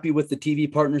happy with the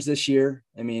TV partners this year?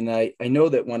 I mean, I know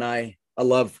that when I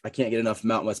can't get enough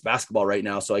Mountain West basketball right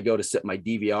now, so I go to set my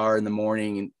DVR in the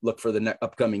morning and look for the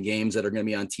upcoming games that are going to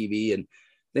be on TV, and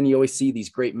then you always see these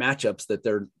great matchups that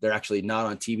they're actually not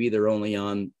on TV; they're only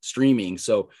on streaming.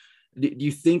 So, do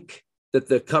you think that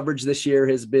the coverage this year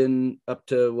has been up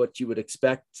to what you would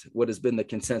expect? What has been the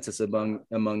consensus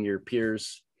among your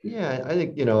peers? Yeah, I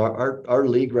think, our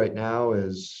league right now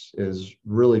is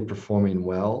really performing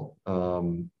well.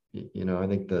 I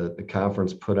think the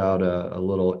conference put out a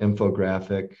little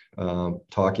infographic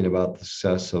talking about the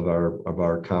success of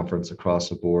our conference across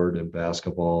the board in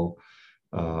basketball,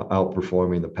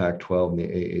 outperforming the Pac-12 and the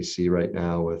AAC right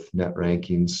now with net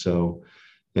rankings. So,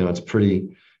 it's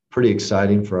pretty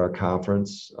exciting for our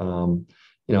conference.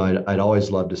 I'd always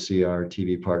love to see our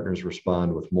TV partners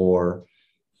respond with more.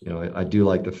 I do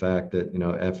like the fact that,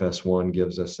 FS1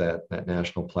 gives us that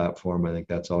national platform. I think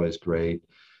that's always great.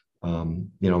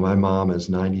 My mom is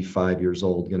 95 years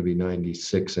old, going to be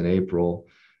 96 in April.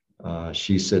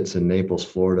 She sits in Naples,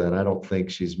 Florida, and I don't think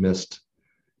she's missed.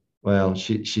 Well,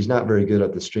 she's not very good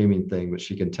at the streaming thing, but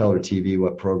she can tell her TV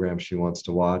what program she wants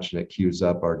to watch, and it queues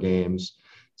up our games.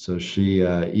 So she,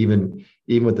 even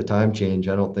with the time change,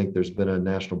 I don't think there's been a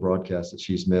national broadcast that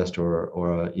she's missed,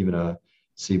 or even a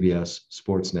CBS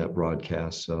Sportsnet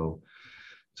broadcast. So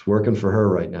it's working for her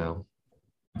right now.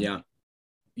 Yeah.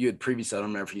 You had previously, I don't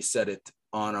remember if you said it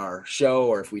on our show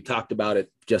or if we talked about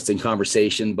it just in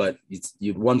conversation, but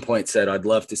you at one point said, I'd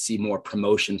love to see more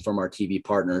promotion from our TV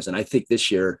partners. And I think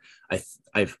this year,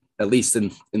 I've at least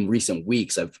in recent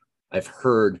weeks, I've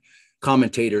heard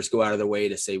commentators go out of their way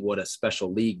to say what a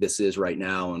special league this is right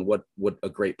now and what a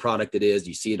great product it is.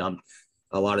 You see it on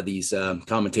a lot of these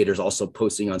commentators also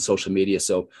posting on social media.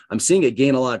 So I'm seeing it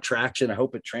gain a lot of traction. I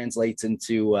hope it translates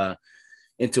into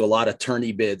a lot of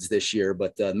tourney bids this year,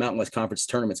 but the Mountain West Conference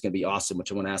tournament is going to be awesome,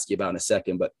 which I want to ask you about in a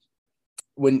second. But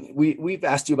when we've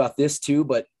asked you about this too,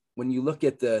 but when you look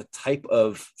at the type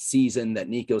of season that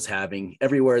Nico's having,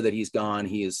 everywhere that he's gone,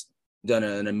 he has done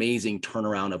an amazing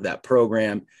turnaround of that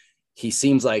program. He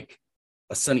seems like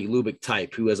a Sonny Lubick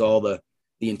type who has all the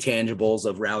intangibles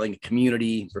of rallying a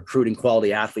community, recruiting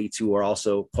quality athletes who are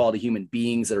also quality human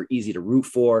beings that are easy to root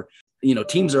for.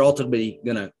 Teams are ultimately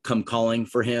going to come calling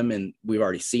for him, and we've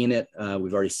already seen it.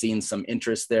 We've already seen some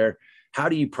interest there. how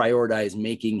do you prioritize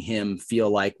making him feel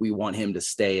like we want him to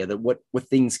stay? What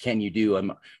things can you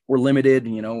do? We're limited,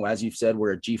 as you've said,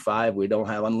 we're at G5. We don't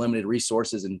have unlimited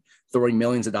resources and throwing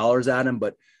millions of dollars at him,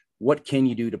 but what can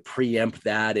you do to preempt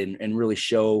that and really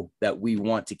show that we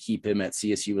want to keep him at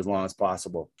CSU as long as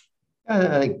possible?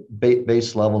 I think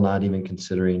base level, not even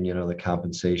considering, the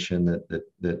compensation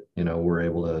that we're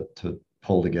able to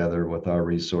pull together with our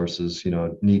resources.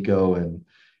 Nico and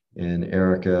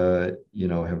Erica,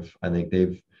 I think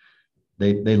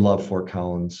they love Fort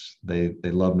Collins. They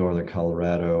love Northern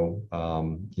Colorado.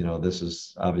 This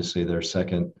is obviously their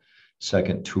second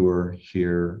tour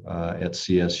here at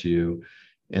CSU,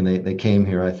 and they came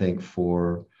here, I think,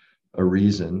 for a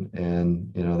reason,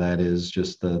 and that is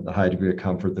just the high degree of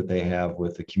comfort that they have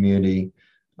with the community,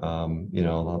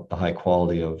 the high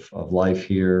quality of life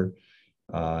here,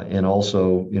 and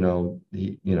also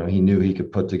he knew he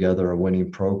could put together a winning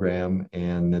program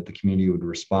and that the community would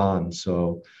respond.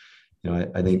 So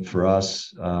I think for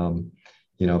us,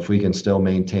 if we can still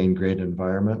maintain great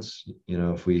environments,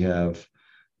 if we have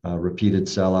repeated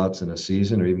sellouts in a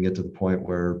season, or even get to the point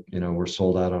where we're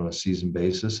sold out on a season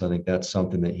basis, I think that's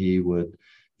something that he would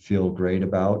feel great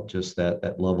about, just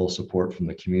that level of support from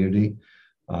the community.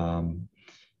 I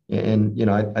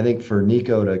think for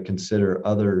Nico to consider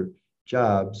other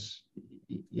jobs,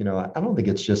 I don't think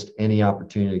it's just any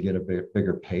opportunity to get a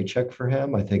bigger paycheck for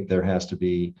him. I think there has to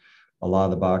be a lot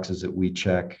of the boxes that we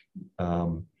check,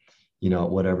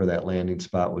 whatever that landing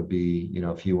spot would be,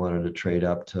 if he wanted to trade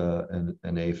up to an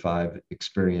A5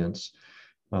 experience.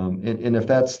 And if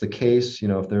that's the case,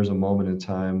 if there's a moment in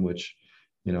time, which,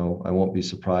 I won't be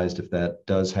surprised if that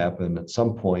does happen at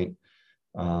some point,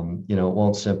 it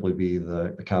won't simply be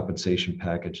the compensation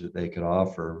package that they could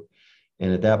offer.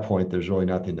 And at that point, there's really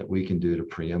nothing that we can do to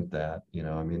preempt that.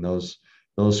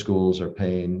 Those schools are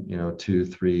paying,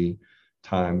 2-3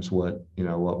 times what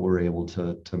we're able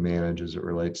to manage as it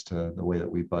relates to the way that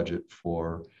we budget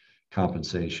for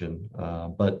compensation.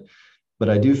 But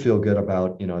I do feel good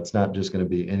about, it's not just going to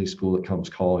be any school that comes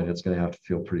calling. It's going to have to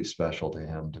feel pretty special to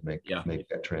him to make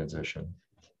that transition.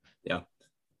 Yeah.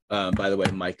 By the way,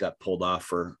 Mike got pulled off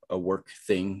for a work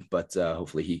thing, but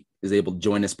hopefully he is able to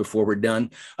join us before we're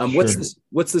done. Sure.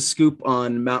 What's the scoop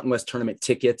on Mountain West tournament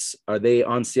tickets? Are they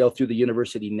on sale through the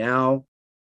university now?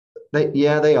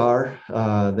 They are.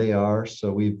 They are.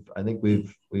 So we're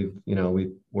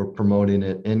promoting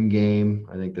it in game.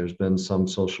 I think there's been some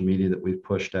social media that we've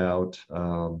pushed out.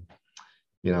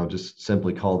 Just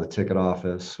simply call the ticket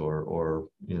office or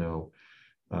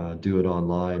do it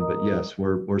online. But yes,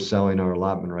 we're selling our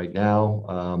allotment right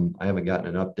now. I haven't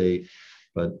gotten an update,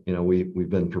 but we've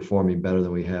been performing better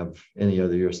than we have any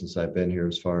other year since I've been here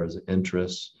as far as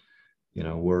interest.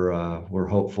 We're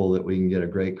hopeful that we can get a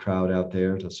great crowd out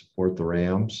there to support the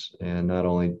Rams, and not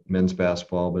only men's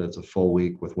basketball, but it's a full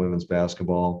week with women's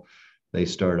basketball. They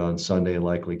start on Sunday,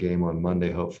 likely game on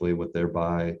Monday, hopefully with their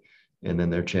bye, and then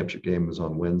their championship game is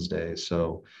on Wednesday.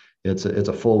 So it's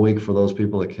a full week for those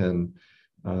people that can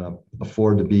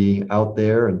afford to be out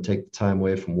there and take the time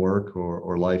away from work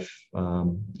or life,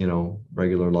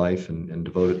 regular life, and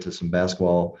devote it to some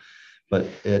basketball. But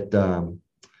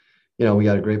we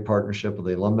got a great partnership with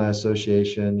the Alumni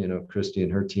Association. Christy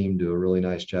and her team do a really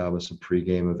nice job with some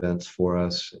pregame events for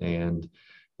us. And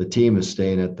the team is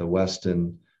staying at the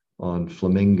Westin on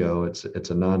Flamingo. It's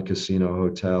a non-casino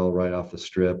hotel right off the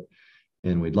Strip.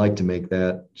 And we'd like to make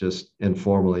that just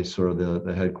informally sort of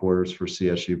the headquarters for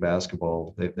CSU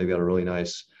basketball. They've got a really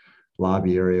nice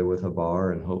lobby area with a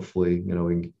bar, and hopefully,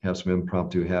 we can have some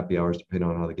impromptu happy hours depending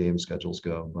on how the game schedules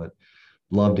go. But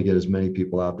love to get as many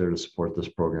people out there to support this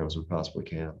program as we possibly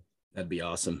can. That'd be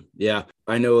awesome. Yeah.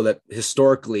 I know that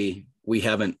historically we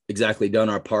haven't exactly done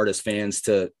our part as fans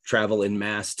to travel en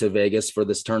masse to Vegas for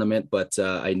this tournament, but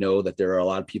I know that there are a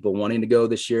lot of people wanting to go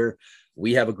this year.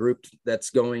 We have a group that's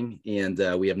going, and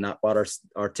we have not bought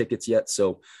our tickets yet.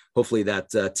 So hopefully that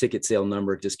ticket sale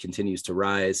number just continues to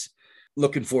rise.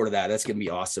 Looking forward to that. That's going to be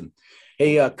awesome.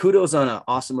 Hey, kudos on an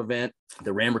awesome event,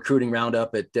 the Ram Recruiting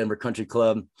Roundup at Denver Country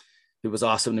Club. It was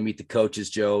awesome to meet the coaches,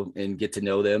 Joe, and get to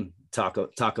know them, talk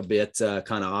a bit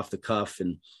kind of off the cuff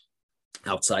and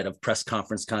outside of press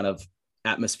conference kind of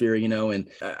atmosphere, and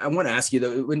I want to ask you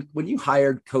though, when you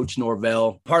hired Coach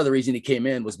Norvell, part of the reason he came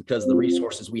in was because of the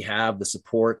resources we have, the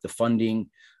support, the funding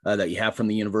that you have from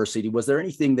the university. Was there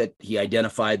anything that he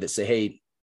identified that say, hey,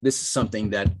 this is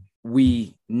something that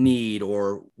we need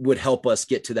or would help us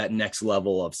get to that next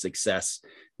level of success?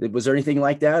 Was there anything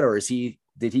like that? Or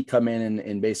did he come in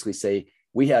and basically say,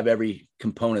 we have every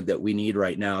component that we need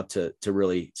right now to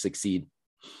really succeed?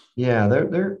 Yeah,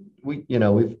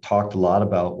 we've talked a lot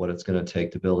about what it's going to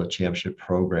take to build a championship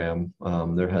program.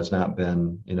 There has not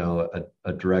been,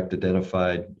 a direct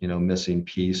identified, missing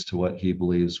piece to what he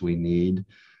believes we need.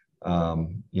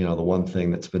 The one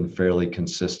thing that's been fairly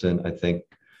consistent, I think,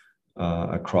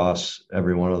 across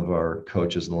every one of our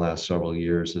coaches in the last several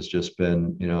years has just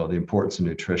been, the importance of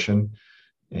nutrition.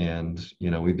 And,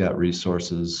 we've got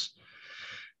resources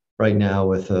right now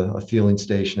with a fueling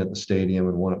station at the stadium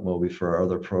and one at Moby for our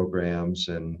other programs.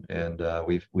 And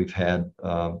we've had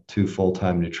two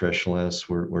full-time nutritionalists.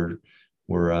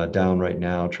 We're down right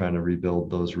now trying to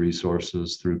rebuild those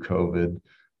resources through COVID.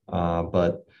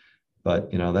 But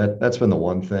that's been the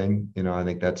one thing. I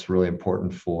think that's really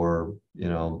important for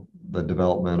the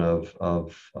development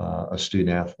of a student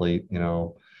athlete.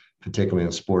 Particularly in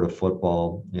the sport of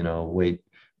football.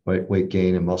 Weight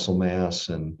gain and muscle mass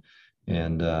and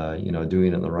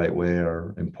doing it the right way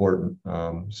are important,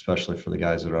 especially for the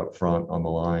guys that are up front on the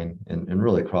line and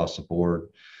really across the board.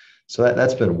 So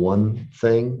that's been one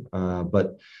thing.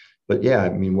 But yeah, I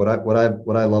mean, what I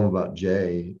love about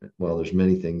Jay, well, there's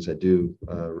many things I do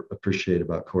appreciate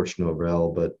about Coach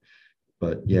Norvell,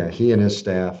 but yeah, he and his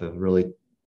staff have really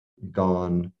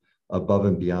gone above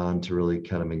and beyond to really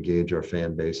kind of engage our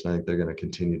fan base. And I think they're going to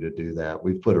continue to do that.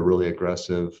 We've put a really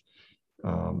aggressive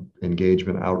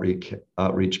engagement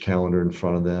outreach calendar in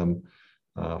front of them.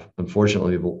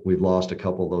 Unfortunately, we've lost a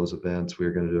couple of those events. We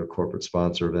were going to do a corporate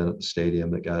sponsor event at the stadium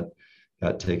that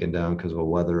got taken down because of a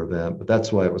weather event. But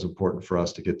that's why it was important for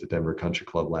us to get to Denver Country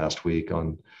Club last week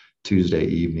on Tuesday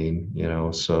evening.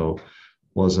 So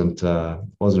wasn't a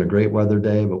great weather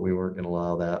day, but we weren't going to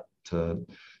allow that to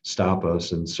stop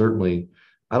us. And certainly,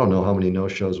 I don't know how many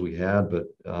no-shows we had, but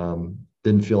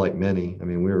didn't feel like many. I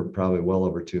mean, we were probably well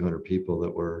over 200 people that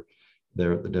were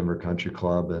there at the Denver Country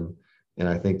Club, and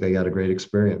I think they got a great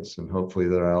experience. And hopefully,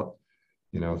 they're out,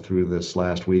 through this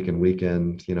last week and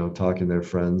weekend, talking to their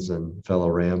friends and fellow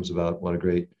Rams about what a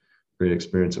great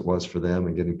experience it was for them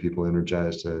and getting people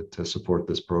energized to support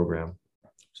this program.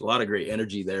 There's a lot of great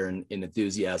energy there and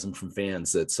enthusiasm from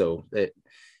fans.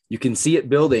 You can see it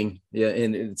building. Yeah.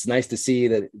 And it's nice to see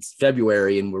that it's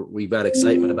February and we've got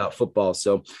excitement about football.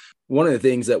 So one of the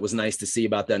things that was nice to see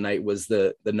about that night was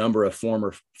the number of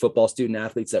former football student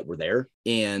athletes that were there.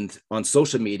 And on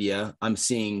social media, I'm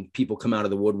seeing people come out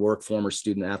of the woodwork, former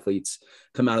student athletes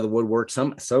come out of the woodwork,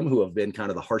 some who have been kind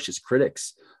of the harshest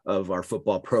critics of our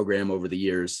football program over the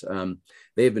years.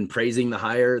 They've been praising the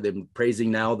hire. They've been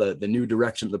praising now the new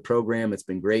direction of the program. It's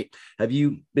been great. Have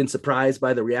you been surprised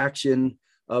by the reaction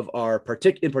of our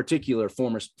in particular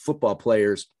former football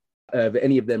players? Have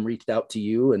any of them reached out to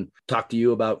you and talked to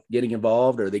you about getting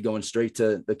involved, or are they going straight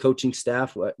to the coaching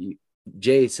staff? What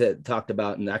Jay talked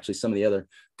about, and actually some of the other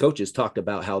coaches talked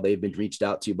about how they've been reached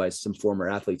out to by some former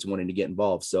athletes wanting to get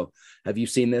involved. So have you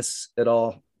seen this at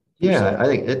all? Yeah, I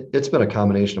think it's been a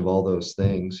combination of all those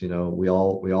things. We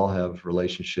all have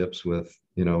relationships with,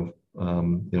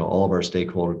 all of our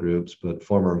stakeholder groups, but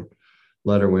former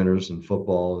letter winners in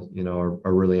football,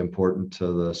 are really important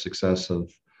to the success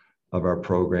of our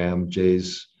program.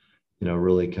 Jay's,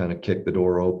 really kind of kicked the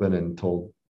door open and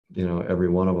told, every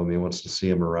one of them he wants to see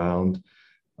them around.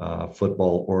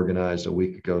 Football organized a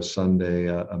week ago Sunday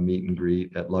a meet and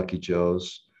greet at Lucky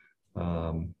Joe's,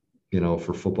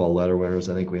 for football letter winners.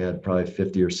 I think we had probably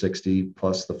 50 or 60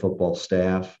 plus the football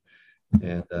staff.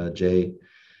 And Jay,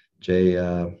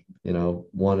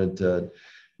 wanted to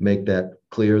make that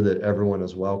clear that everyone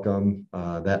is welcome.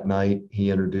 That night he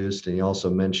introduced, and he also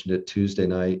mentioned it Tuesday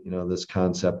night, this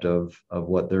concept of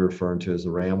what they're referring to as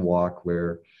the Ram Walk,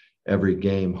 where every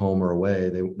game, home or away,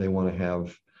 they want to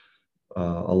have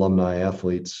alumni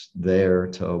athletes there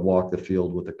to walk the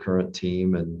field with the current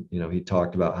team. And, he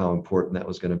talked about how important that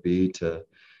was going to be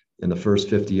in the first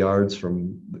 50 yards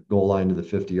from the goal line to the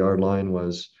 50-yard line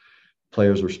was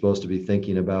players were supposed to be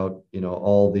thinking about,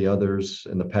 all the others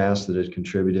in the past that had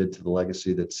contributed to the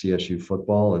legacy that's CSU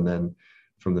football. And then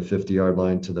from the 50-yard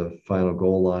line to the final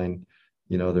goal line,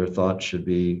 their thoughts should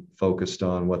be focused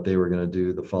on what they were going to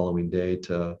do the following day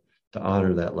to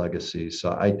honor that legacy.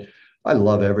 So I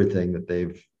love everything that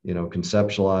they've,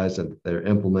 conceptualized and they're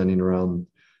implementing around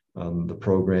the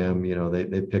program.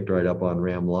 They picked right up on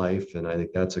Ram Life. And I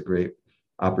think that's a great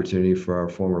opportunity for our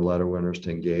former letter winners to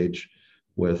engage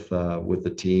with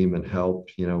the team and help,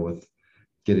 with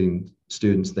getting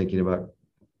students thinking about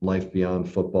life beyond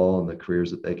football and the careers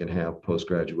that they can have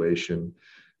post-graduation.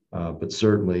 But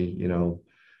certainly,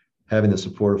 having the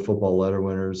support of football letter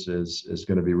winners is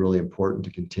going to be really important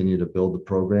to continue to build the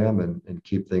program and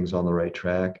keep things on the right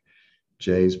track.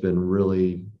 Jay's been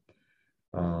really,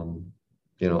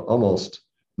 almost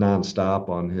nonstop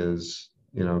on his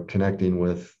connecting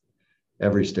with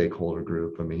every stakeholder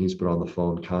group. I mean, he's been on the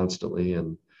phone constantly,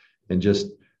 and just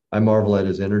I marvel at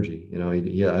his energy. I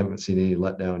haven't seen any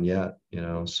letdown yet.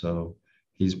 So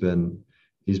he's been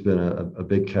a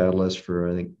big catalyst for,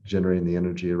 I think, generating the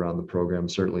energy around the program.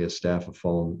 Certainly, a staff have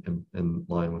fallen in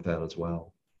line with that as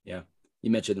well. Yeah,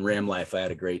 you mentioned Ram Life. I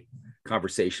had a great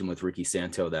conversation with Ricky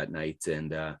Santo that night,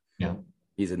 and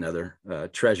he's another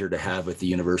treasure to have with the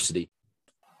university.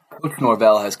 Coach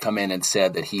Norvell has come in and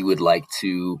said that he would like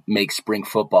to make spring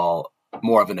football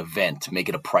more of an event, make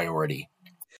it a priority.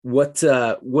 What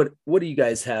do you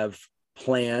guys have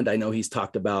planned? I know he's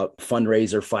talked about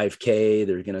fundraiser 5K.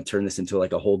 They're going to turn this into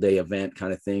like a whole day event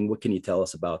kind of thing. What can you tell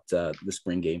us about the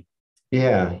spring game?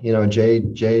 Yeah,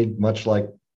 Jay, much like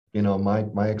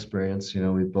my experience,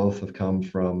 we both have come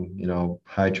from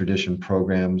high tradition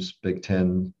programs, Big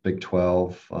 10, Big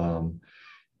 12.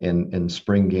 And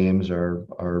spring games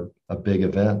are a big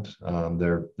event.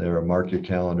 They're a mark your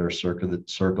calendar,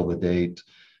 circle the date.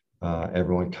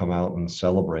 Everyone come out and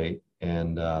celebrate,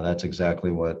 and that's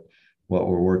exactly what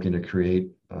we're working to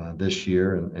create this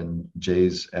year. And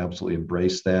Jay's absolutely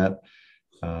embraced that.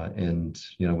 And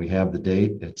we have the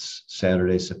date. It's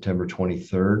Saturday, September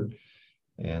 23rd,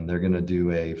 and they're going to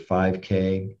do a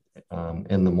 5K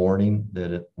in the morning.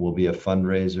 That it will be a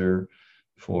fundraiser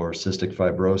for cystic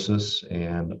fibrosis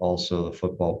and also the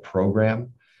football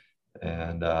program.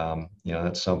 And,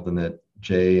 that's something that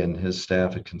Jay and his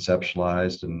staff had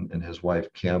conceptualized, and his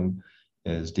wife, Kim,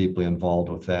 is deeply involved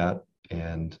with that.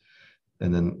 And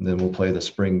then we'll play the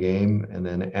spring game. And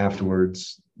then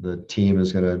afterwards, the team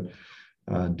is going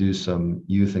to do some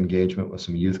youth engagement with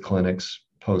some youth clinics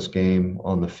post-game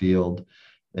on the field.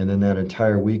 And then that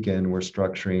entire weekend, we're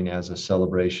structuring as a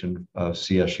celebration of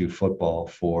CSU football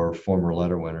for former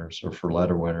letter winners or for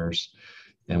letter winners.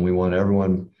 And we want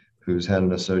everyone who's had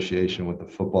an association with the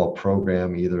football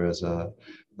program, either as a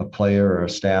player or a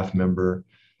staff member,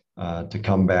 to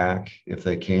come back if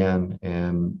they can.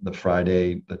 And the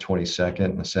Friday, the 22nd,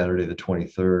 and the Saturday, the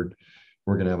 23rd,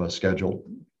 we're going to have a schedule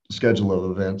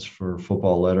of events for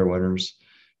football letter winners.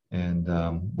 And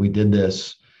we did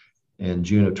this in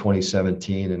June of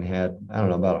 2017 and had,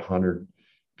 about 100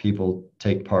 people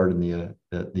take part in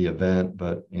the event.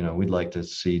 But, we'd like to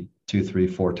see 2, 3,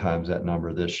 4 times that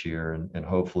number this year. And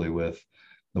hopefully with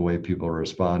the way people are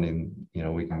responding,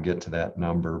 we can get to that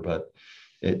number. But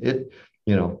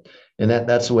and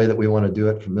that's the way that we want to do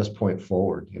it from this point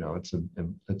forward.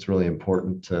 It's really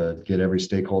important to get every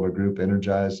stakeholder group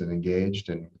energized and engaged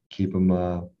and keep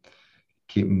them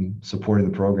supporting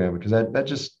the program, because that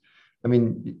just,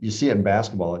 you see it in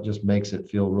basketball. It just makes it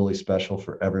feel really special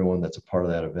for everyone that's a part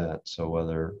of that event. So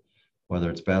whether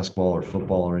it's basketball or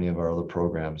football or any of our other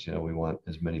programs, we want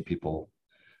as many people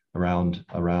around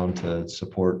to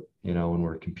support, when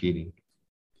we're competing.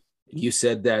 You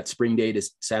said that spring date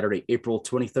is Saturday, April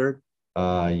 23rd?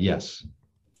 Yes,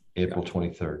 April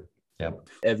 23rd. Yep.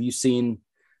 Have you seen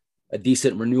a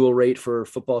decent renewal rate for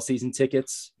football season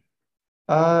tickets?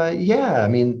 Yeah,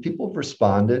 people have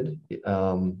responded.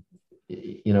 And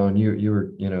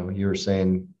you were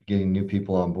saying getting new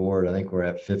people on board. I think we're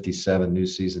at 57 new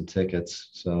season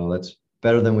tickets, so that's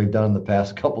better than we've done in the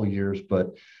past couple of years.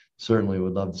 But certainly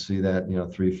would love to see that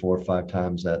 3, 4, 5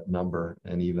 times that number,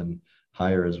 and even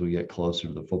higher as we get closer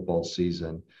to the football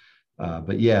season.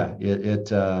 But yeah,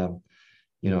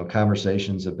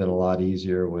 conversations have been a lot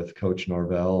easier with Coach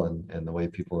Norvell and the way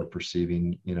people are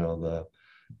perceiving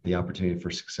the opportunity for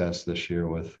success this year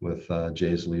with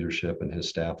Jay's leadership and his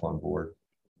staff on board.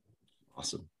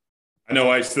 Awesome. I know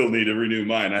I still need to renew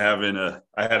mine. I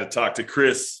had to talk to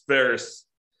Chris Ferris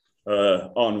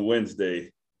on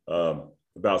Wednesday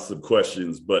about some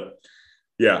questions, but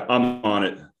yeah, I'm on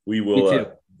it. We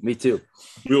will. Me too.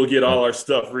 We will get all our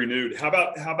stuff renewed. How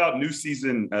about new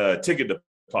season ticket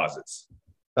deposits?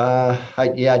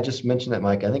 I just mentioned that,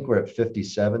 Mike. I think we're at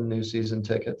 57 new season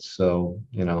tickets. So,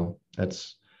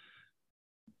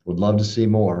 would love to see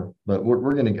more, but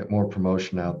we're going to get more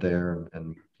promotion out there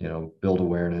and build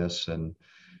awareness. And,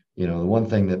 the one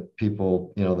thing that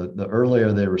people, the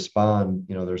earlier they respond,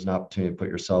 there's an opportunity to put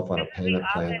yourself on a payment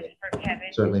plan that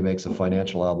certainly makes a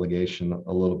financial obligation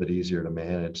a little bit easier to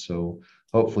manage. So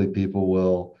hopefully people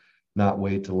will not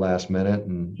wait to the last minute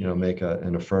and, make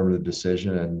an affirmative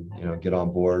decision and, get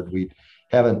on board. We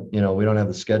haven't, we don't have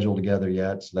the schedule together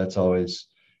yet. So that's always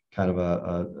kind of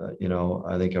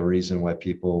I think a reason why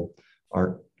people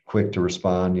aren't quick to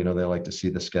respond. They like to see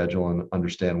the schedule and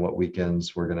understand what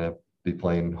weekends we're going to be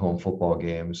playing home football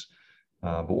games.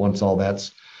 But once all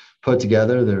that's put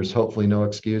together, there's hopefully no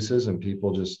excuses, and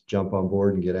people just jump on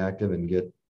board and get active and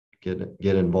get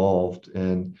involved.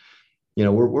 And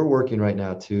we're working right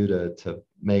now too to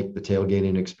make the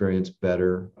tailgating experience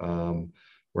better.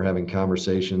 We're having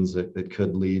conversations that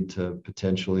could lead to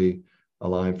potentially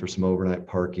allowing for some overnight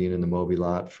parking in the Moby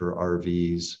lot for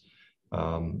RVs.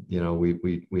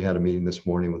 We had a meeting this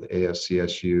morning with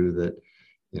CSU that,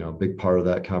 a big part of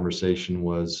that conversation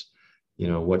was,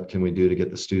 what can we do to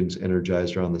get the students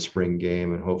energized around the spring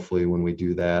game? And hopefully when we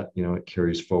do that, it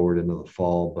carries forward into the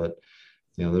fall. But,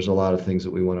 there's a lot of things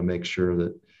that we want to make sure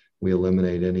that we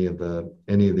eliminate any of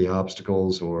the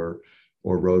obstacles or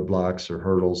roadblocks or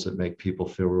hurdles that make people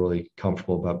feel really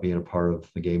comfortable about being a part of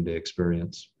the game day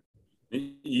experience.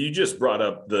 You just brought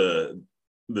up the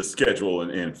schedule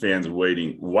and fans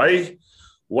waiting. Why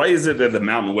is it that the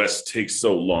Mountain West takes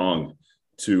so long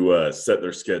to set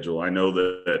their schedule? I know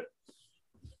that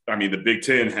the Big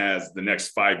Ten has the next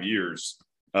 5 years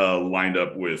lined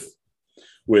up with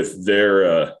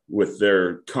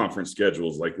their conference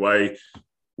schedules. Like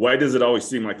why does it always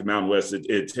seem like the Mountain West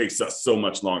it takes us so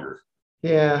much longer?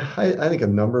 Yeah, I think a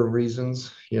number of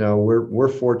reasons. We're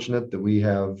fortunate that we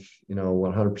have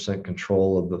 100%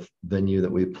 control of the venue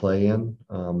that we play in.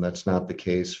 That's not the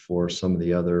case for some of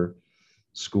the other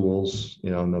schools.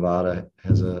 Nevada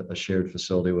has a shared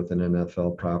facility with an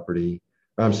NFL property.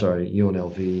 I'm sorry,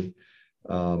 UNLV.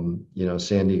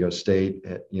 San Diego State,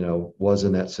 was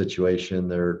in that situation.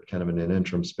 They're kind of in an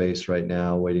interim space right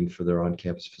now, waiting for their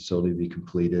on-campus facility to be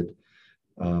completed.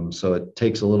 So it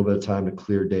takes a little bit of time to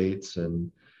clear dates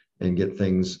and get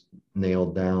things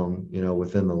nailed down,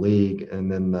 within the league.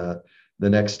 And then the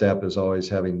next step is always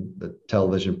having the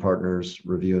television partners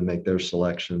review and make their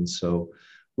selections. So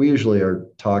we usually are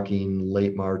talking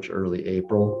late March, early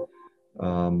April.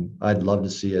 I'd love to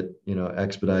see it,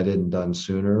 expedited and done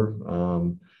sooner.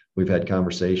 We've had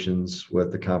conversations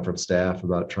with the conference staff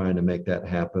about trying to make that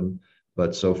happen,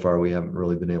 but so far we haven't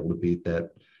really been able to beat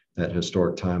that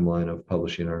historic timeline of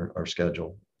publishing our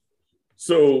schedule.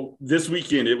 So this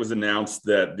weekend, it was announced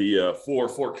that the four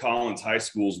Fort Collins high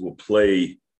schools will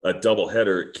play a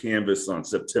doubleheader at Canvas on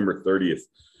September 30th.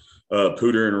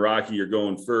 Pooter and Rocky are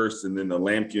going first, and then the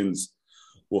Lambkins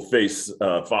will face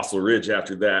Fossil Ridge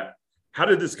after that. How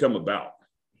did this come about?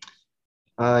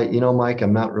 Mike,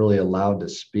 I'm not really allowed to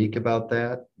speak about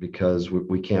that because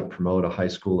we can't promote a high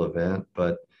school event,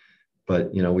 but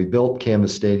we built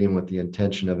Canvas Stadium with the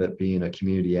intention of it being a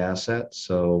community asset.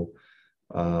 So,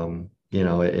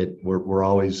 we're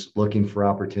always looking for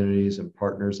opportunities and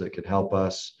partners that could help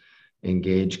us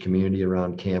engage community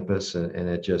around campus. And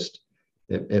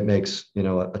it makes,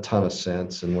 a ton of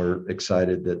sense. And we're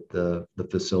excited that the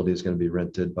facility is going to be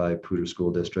rented by Pooter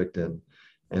School District. And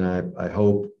I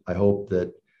hope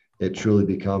that it truly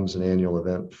becomes an annual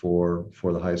event for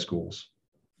the high schools.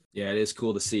 Yeah, it is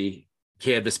cool to see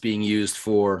Canvas being used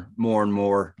for more and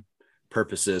more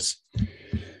purposes.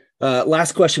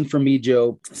 Last question from me,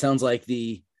 Joe. Sounds like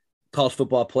the college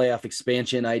football playoff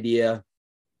expansion idea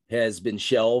has been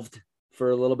shelved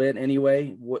for a little bit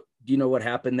anyway. What do you know what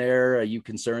happened there? Are you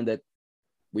concerned that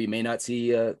we may not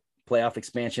see a playoff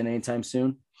expansion anytime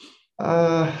soon?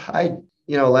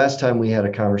 Last time we had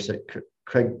a conversation,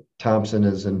 Craig Thompson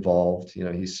is involved.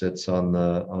 He sits on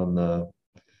the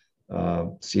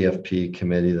CFP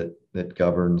committee that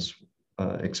governs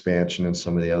expansion and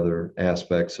some of the other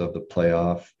aspects of the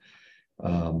playoff.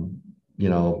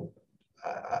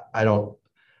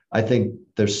 I think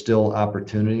there's still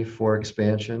opportunity for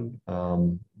expansion.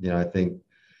 I think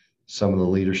some of the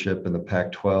leadership in the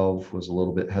Pac-12 was a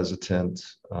little bit hesitant.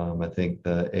 I think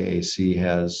the AAC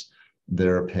has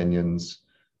their opinions.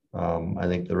 I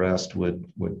think the rest would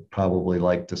probably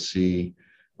like to see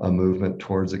a movement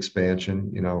towards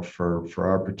expansion, for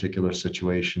our particular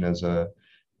situation as a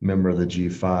member of the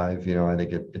G5. I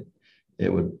think it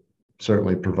would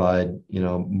certainly provide,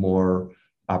 more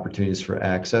opportunities for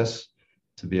access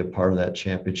to be a part of that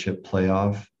championship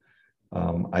playoff.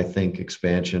 I think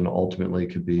expansion ultimately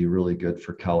could be really good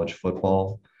for college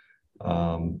football.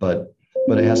 But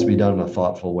it has to be done in a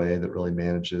thoughtful way that really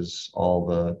manages all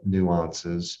the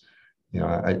nuances.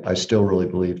 I still really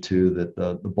believe too that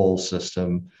the bowl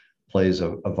system plays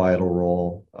a vital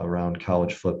role around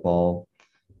college football,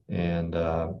 and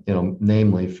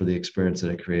namely for the experience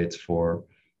that it creates for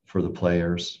the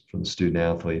players, for the student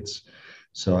athletes.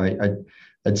 So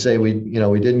I'd say we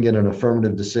didn't get an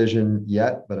affirmative decision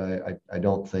yet, but I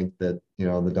don't think that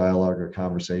the dialogue or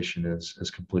conversation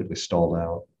is completely stalled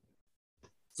out.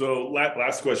 So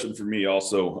last question for me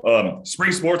also.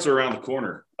 Spring sports are around the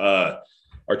corner.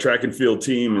 Our track and field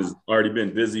team has already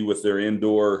been busy with their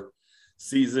indoor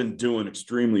season, doing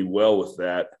extremely well with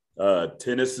that.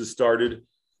 Tennis has started,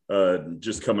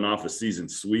 just coming off a season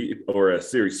sweep or a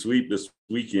series sweep this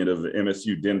weekend of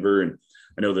MSU Denver, and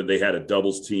I know that they had a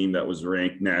doubles team that was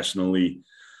ranked nationally.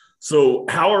 So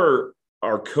how are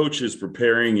our coaches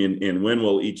preparing, and when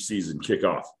will each season kick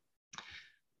off?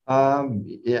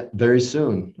 Yeah, very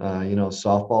soon.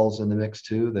 Softball's in the mix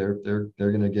too. They're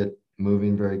going to get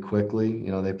moving very quickly.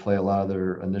 They play a lot of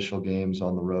their initial games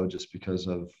on the road just because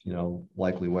of,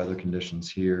 likely weather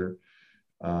conditions here.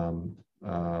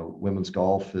 Women's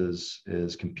golf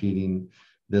is competing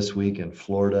this week in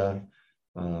Florida.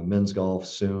 Men's golf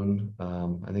soon.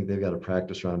 I think they've got a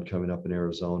practice round coming up in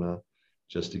Arizona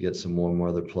just to get some warm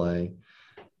weather play.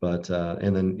 But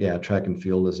and then track and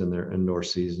field is in their indoor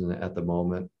season at the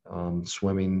moment.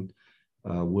 Swimming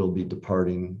will be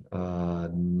departing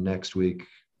next week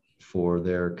for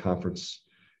their conference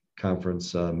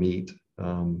meet,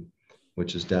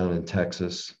 which is down in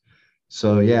Texas.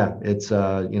 So it's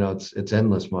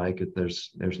endless, Mike.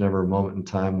 There's never a moment in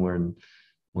time when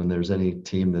there's any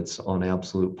team that's on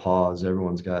absolute pause.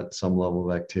 Everyone's got some level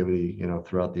of activity,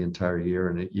 throughout the entire year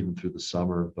and even through the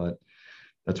summer. But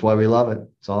that's why we love it.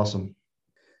 It's awesome.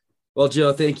 Well,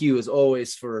 Joe, thank you as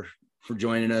always for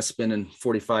joining us, spending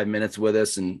 45 minutes with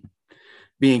us and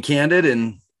being candid.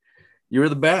 And you're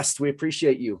the best. We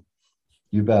appreciate you.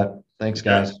 You bet. Thanks,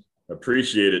 guys. Yeah,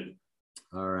 appreciate it.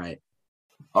 All right.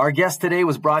 Our guest today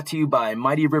was brought to you by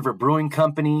Mighty River Brewing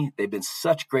Company. They've been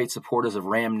such great supporters of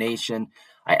Ram Nation.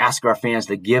 I ask our fans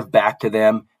to give back to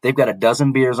them. They've got a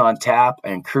dozen beers on tap. I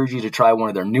encourage you to try one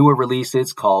of their newer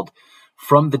releases called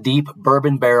From the Deep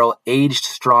Bourbon Barrel Aged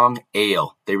Strong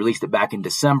Ale. They released it back in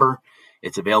December.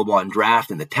 It's available on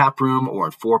draft in the tap room or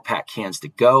in 4-pack cans to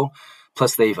go.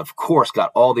 Plus, they've, of course,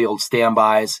 got all the old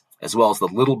standbys, as well as the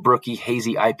Little Brookie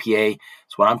Hazy IPA.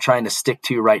 It's what I'm trying to stick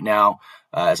to right now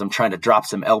as I'm trying to drop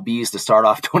some LBs to start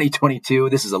off 2022.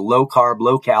 This is a low-carb,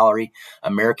 low-calorie,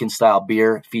 American-style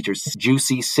beer. It features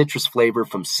juicy citrus flavor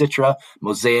from Citra,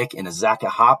 Mosaic, and Azaka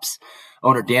hops.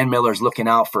 Owner Dan Miller is looking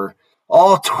out for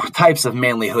all types of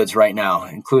manly hoods right now,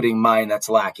 including mine that's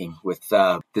lacking with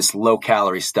this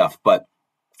low-calorie stuff. But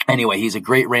anyway, he's a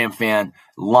great Ram fan,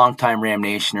 longtime Ram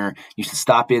Nationer. You should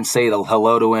stop in, say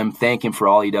hello to him, thank him for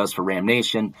all he does for Ram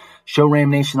Nation. Show Ram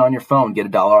Nation on your phone,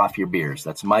 get $1 off your beers.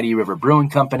 That's Mighty River Brewing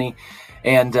Company.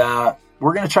 And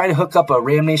we're going to try to hook up a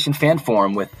Ram Nation fan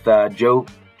forum with Joe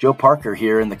Parker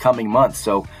here in the coming months.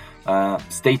 So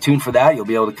stay tuned for that. You'll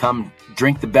be able to come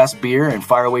drink the best beer and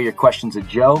fire away your questions at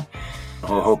Joe.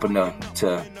 We're hoping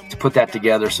to put that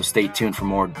together, so stay tuned for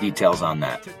more details on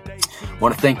that. I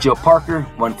want to thank Joe Parker,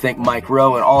 I want to thank Mike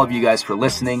Rowe, and all of you guys for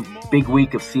listening. Big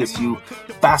week of CSU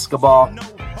basketball.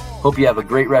 Hope you have a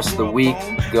great rest of the week.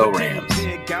 Go Rams.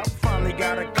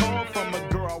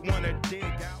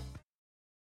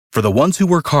 For the ones who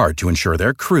work hard to ensure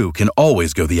their crew can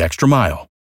always go the extra mile,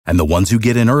 and the ones who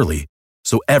get in early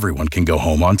so everyone can go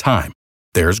home on time,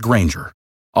 there's Grainger,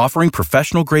 offering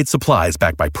professional-grade supplies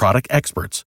backed by product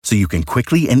experts so you can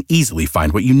quickly and easily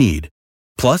find what you need.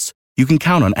 Plus, you can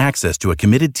count on access to a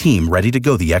committed team ready to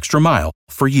go the extra mile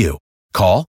for you.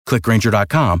 Call, click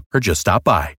Grainger.com, or just stop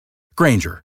by.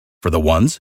 Grainger, for the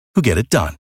ones who get it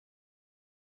done.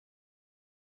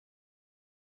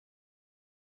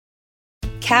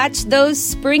 Catch those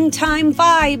springtime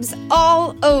vibes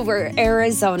all over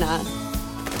Arizona.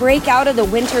 Break out of the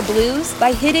winter blues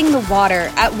by hitting the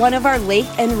water at one of our lake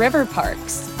and river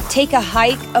parks. Take a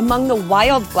hike among the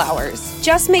wildflowers.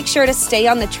 Just make sure to stay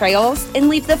on the trails and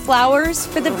leave the flowers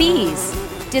for the bees.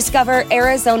 Discover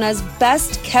Arizona's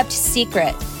best kept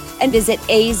secret and visit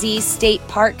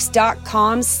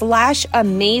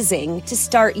azstateparks.com/amazing to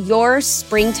start your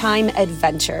springtime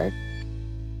adventure.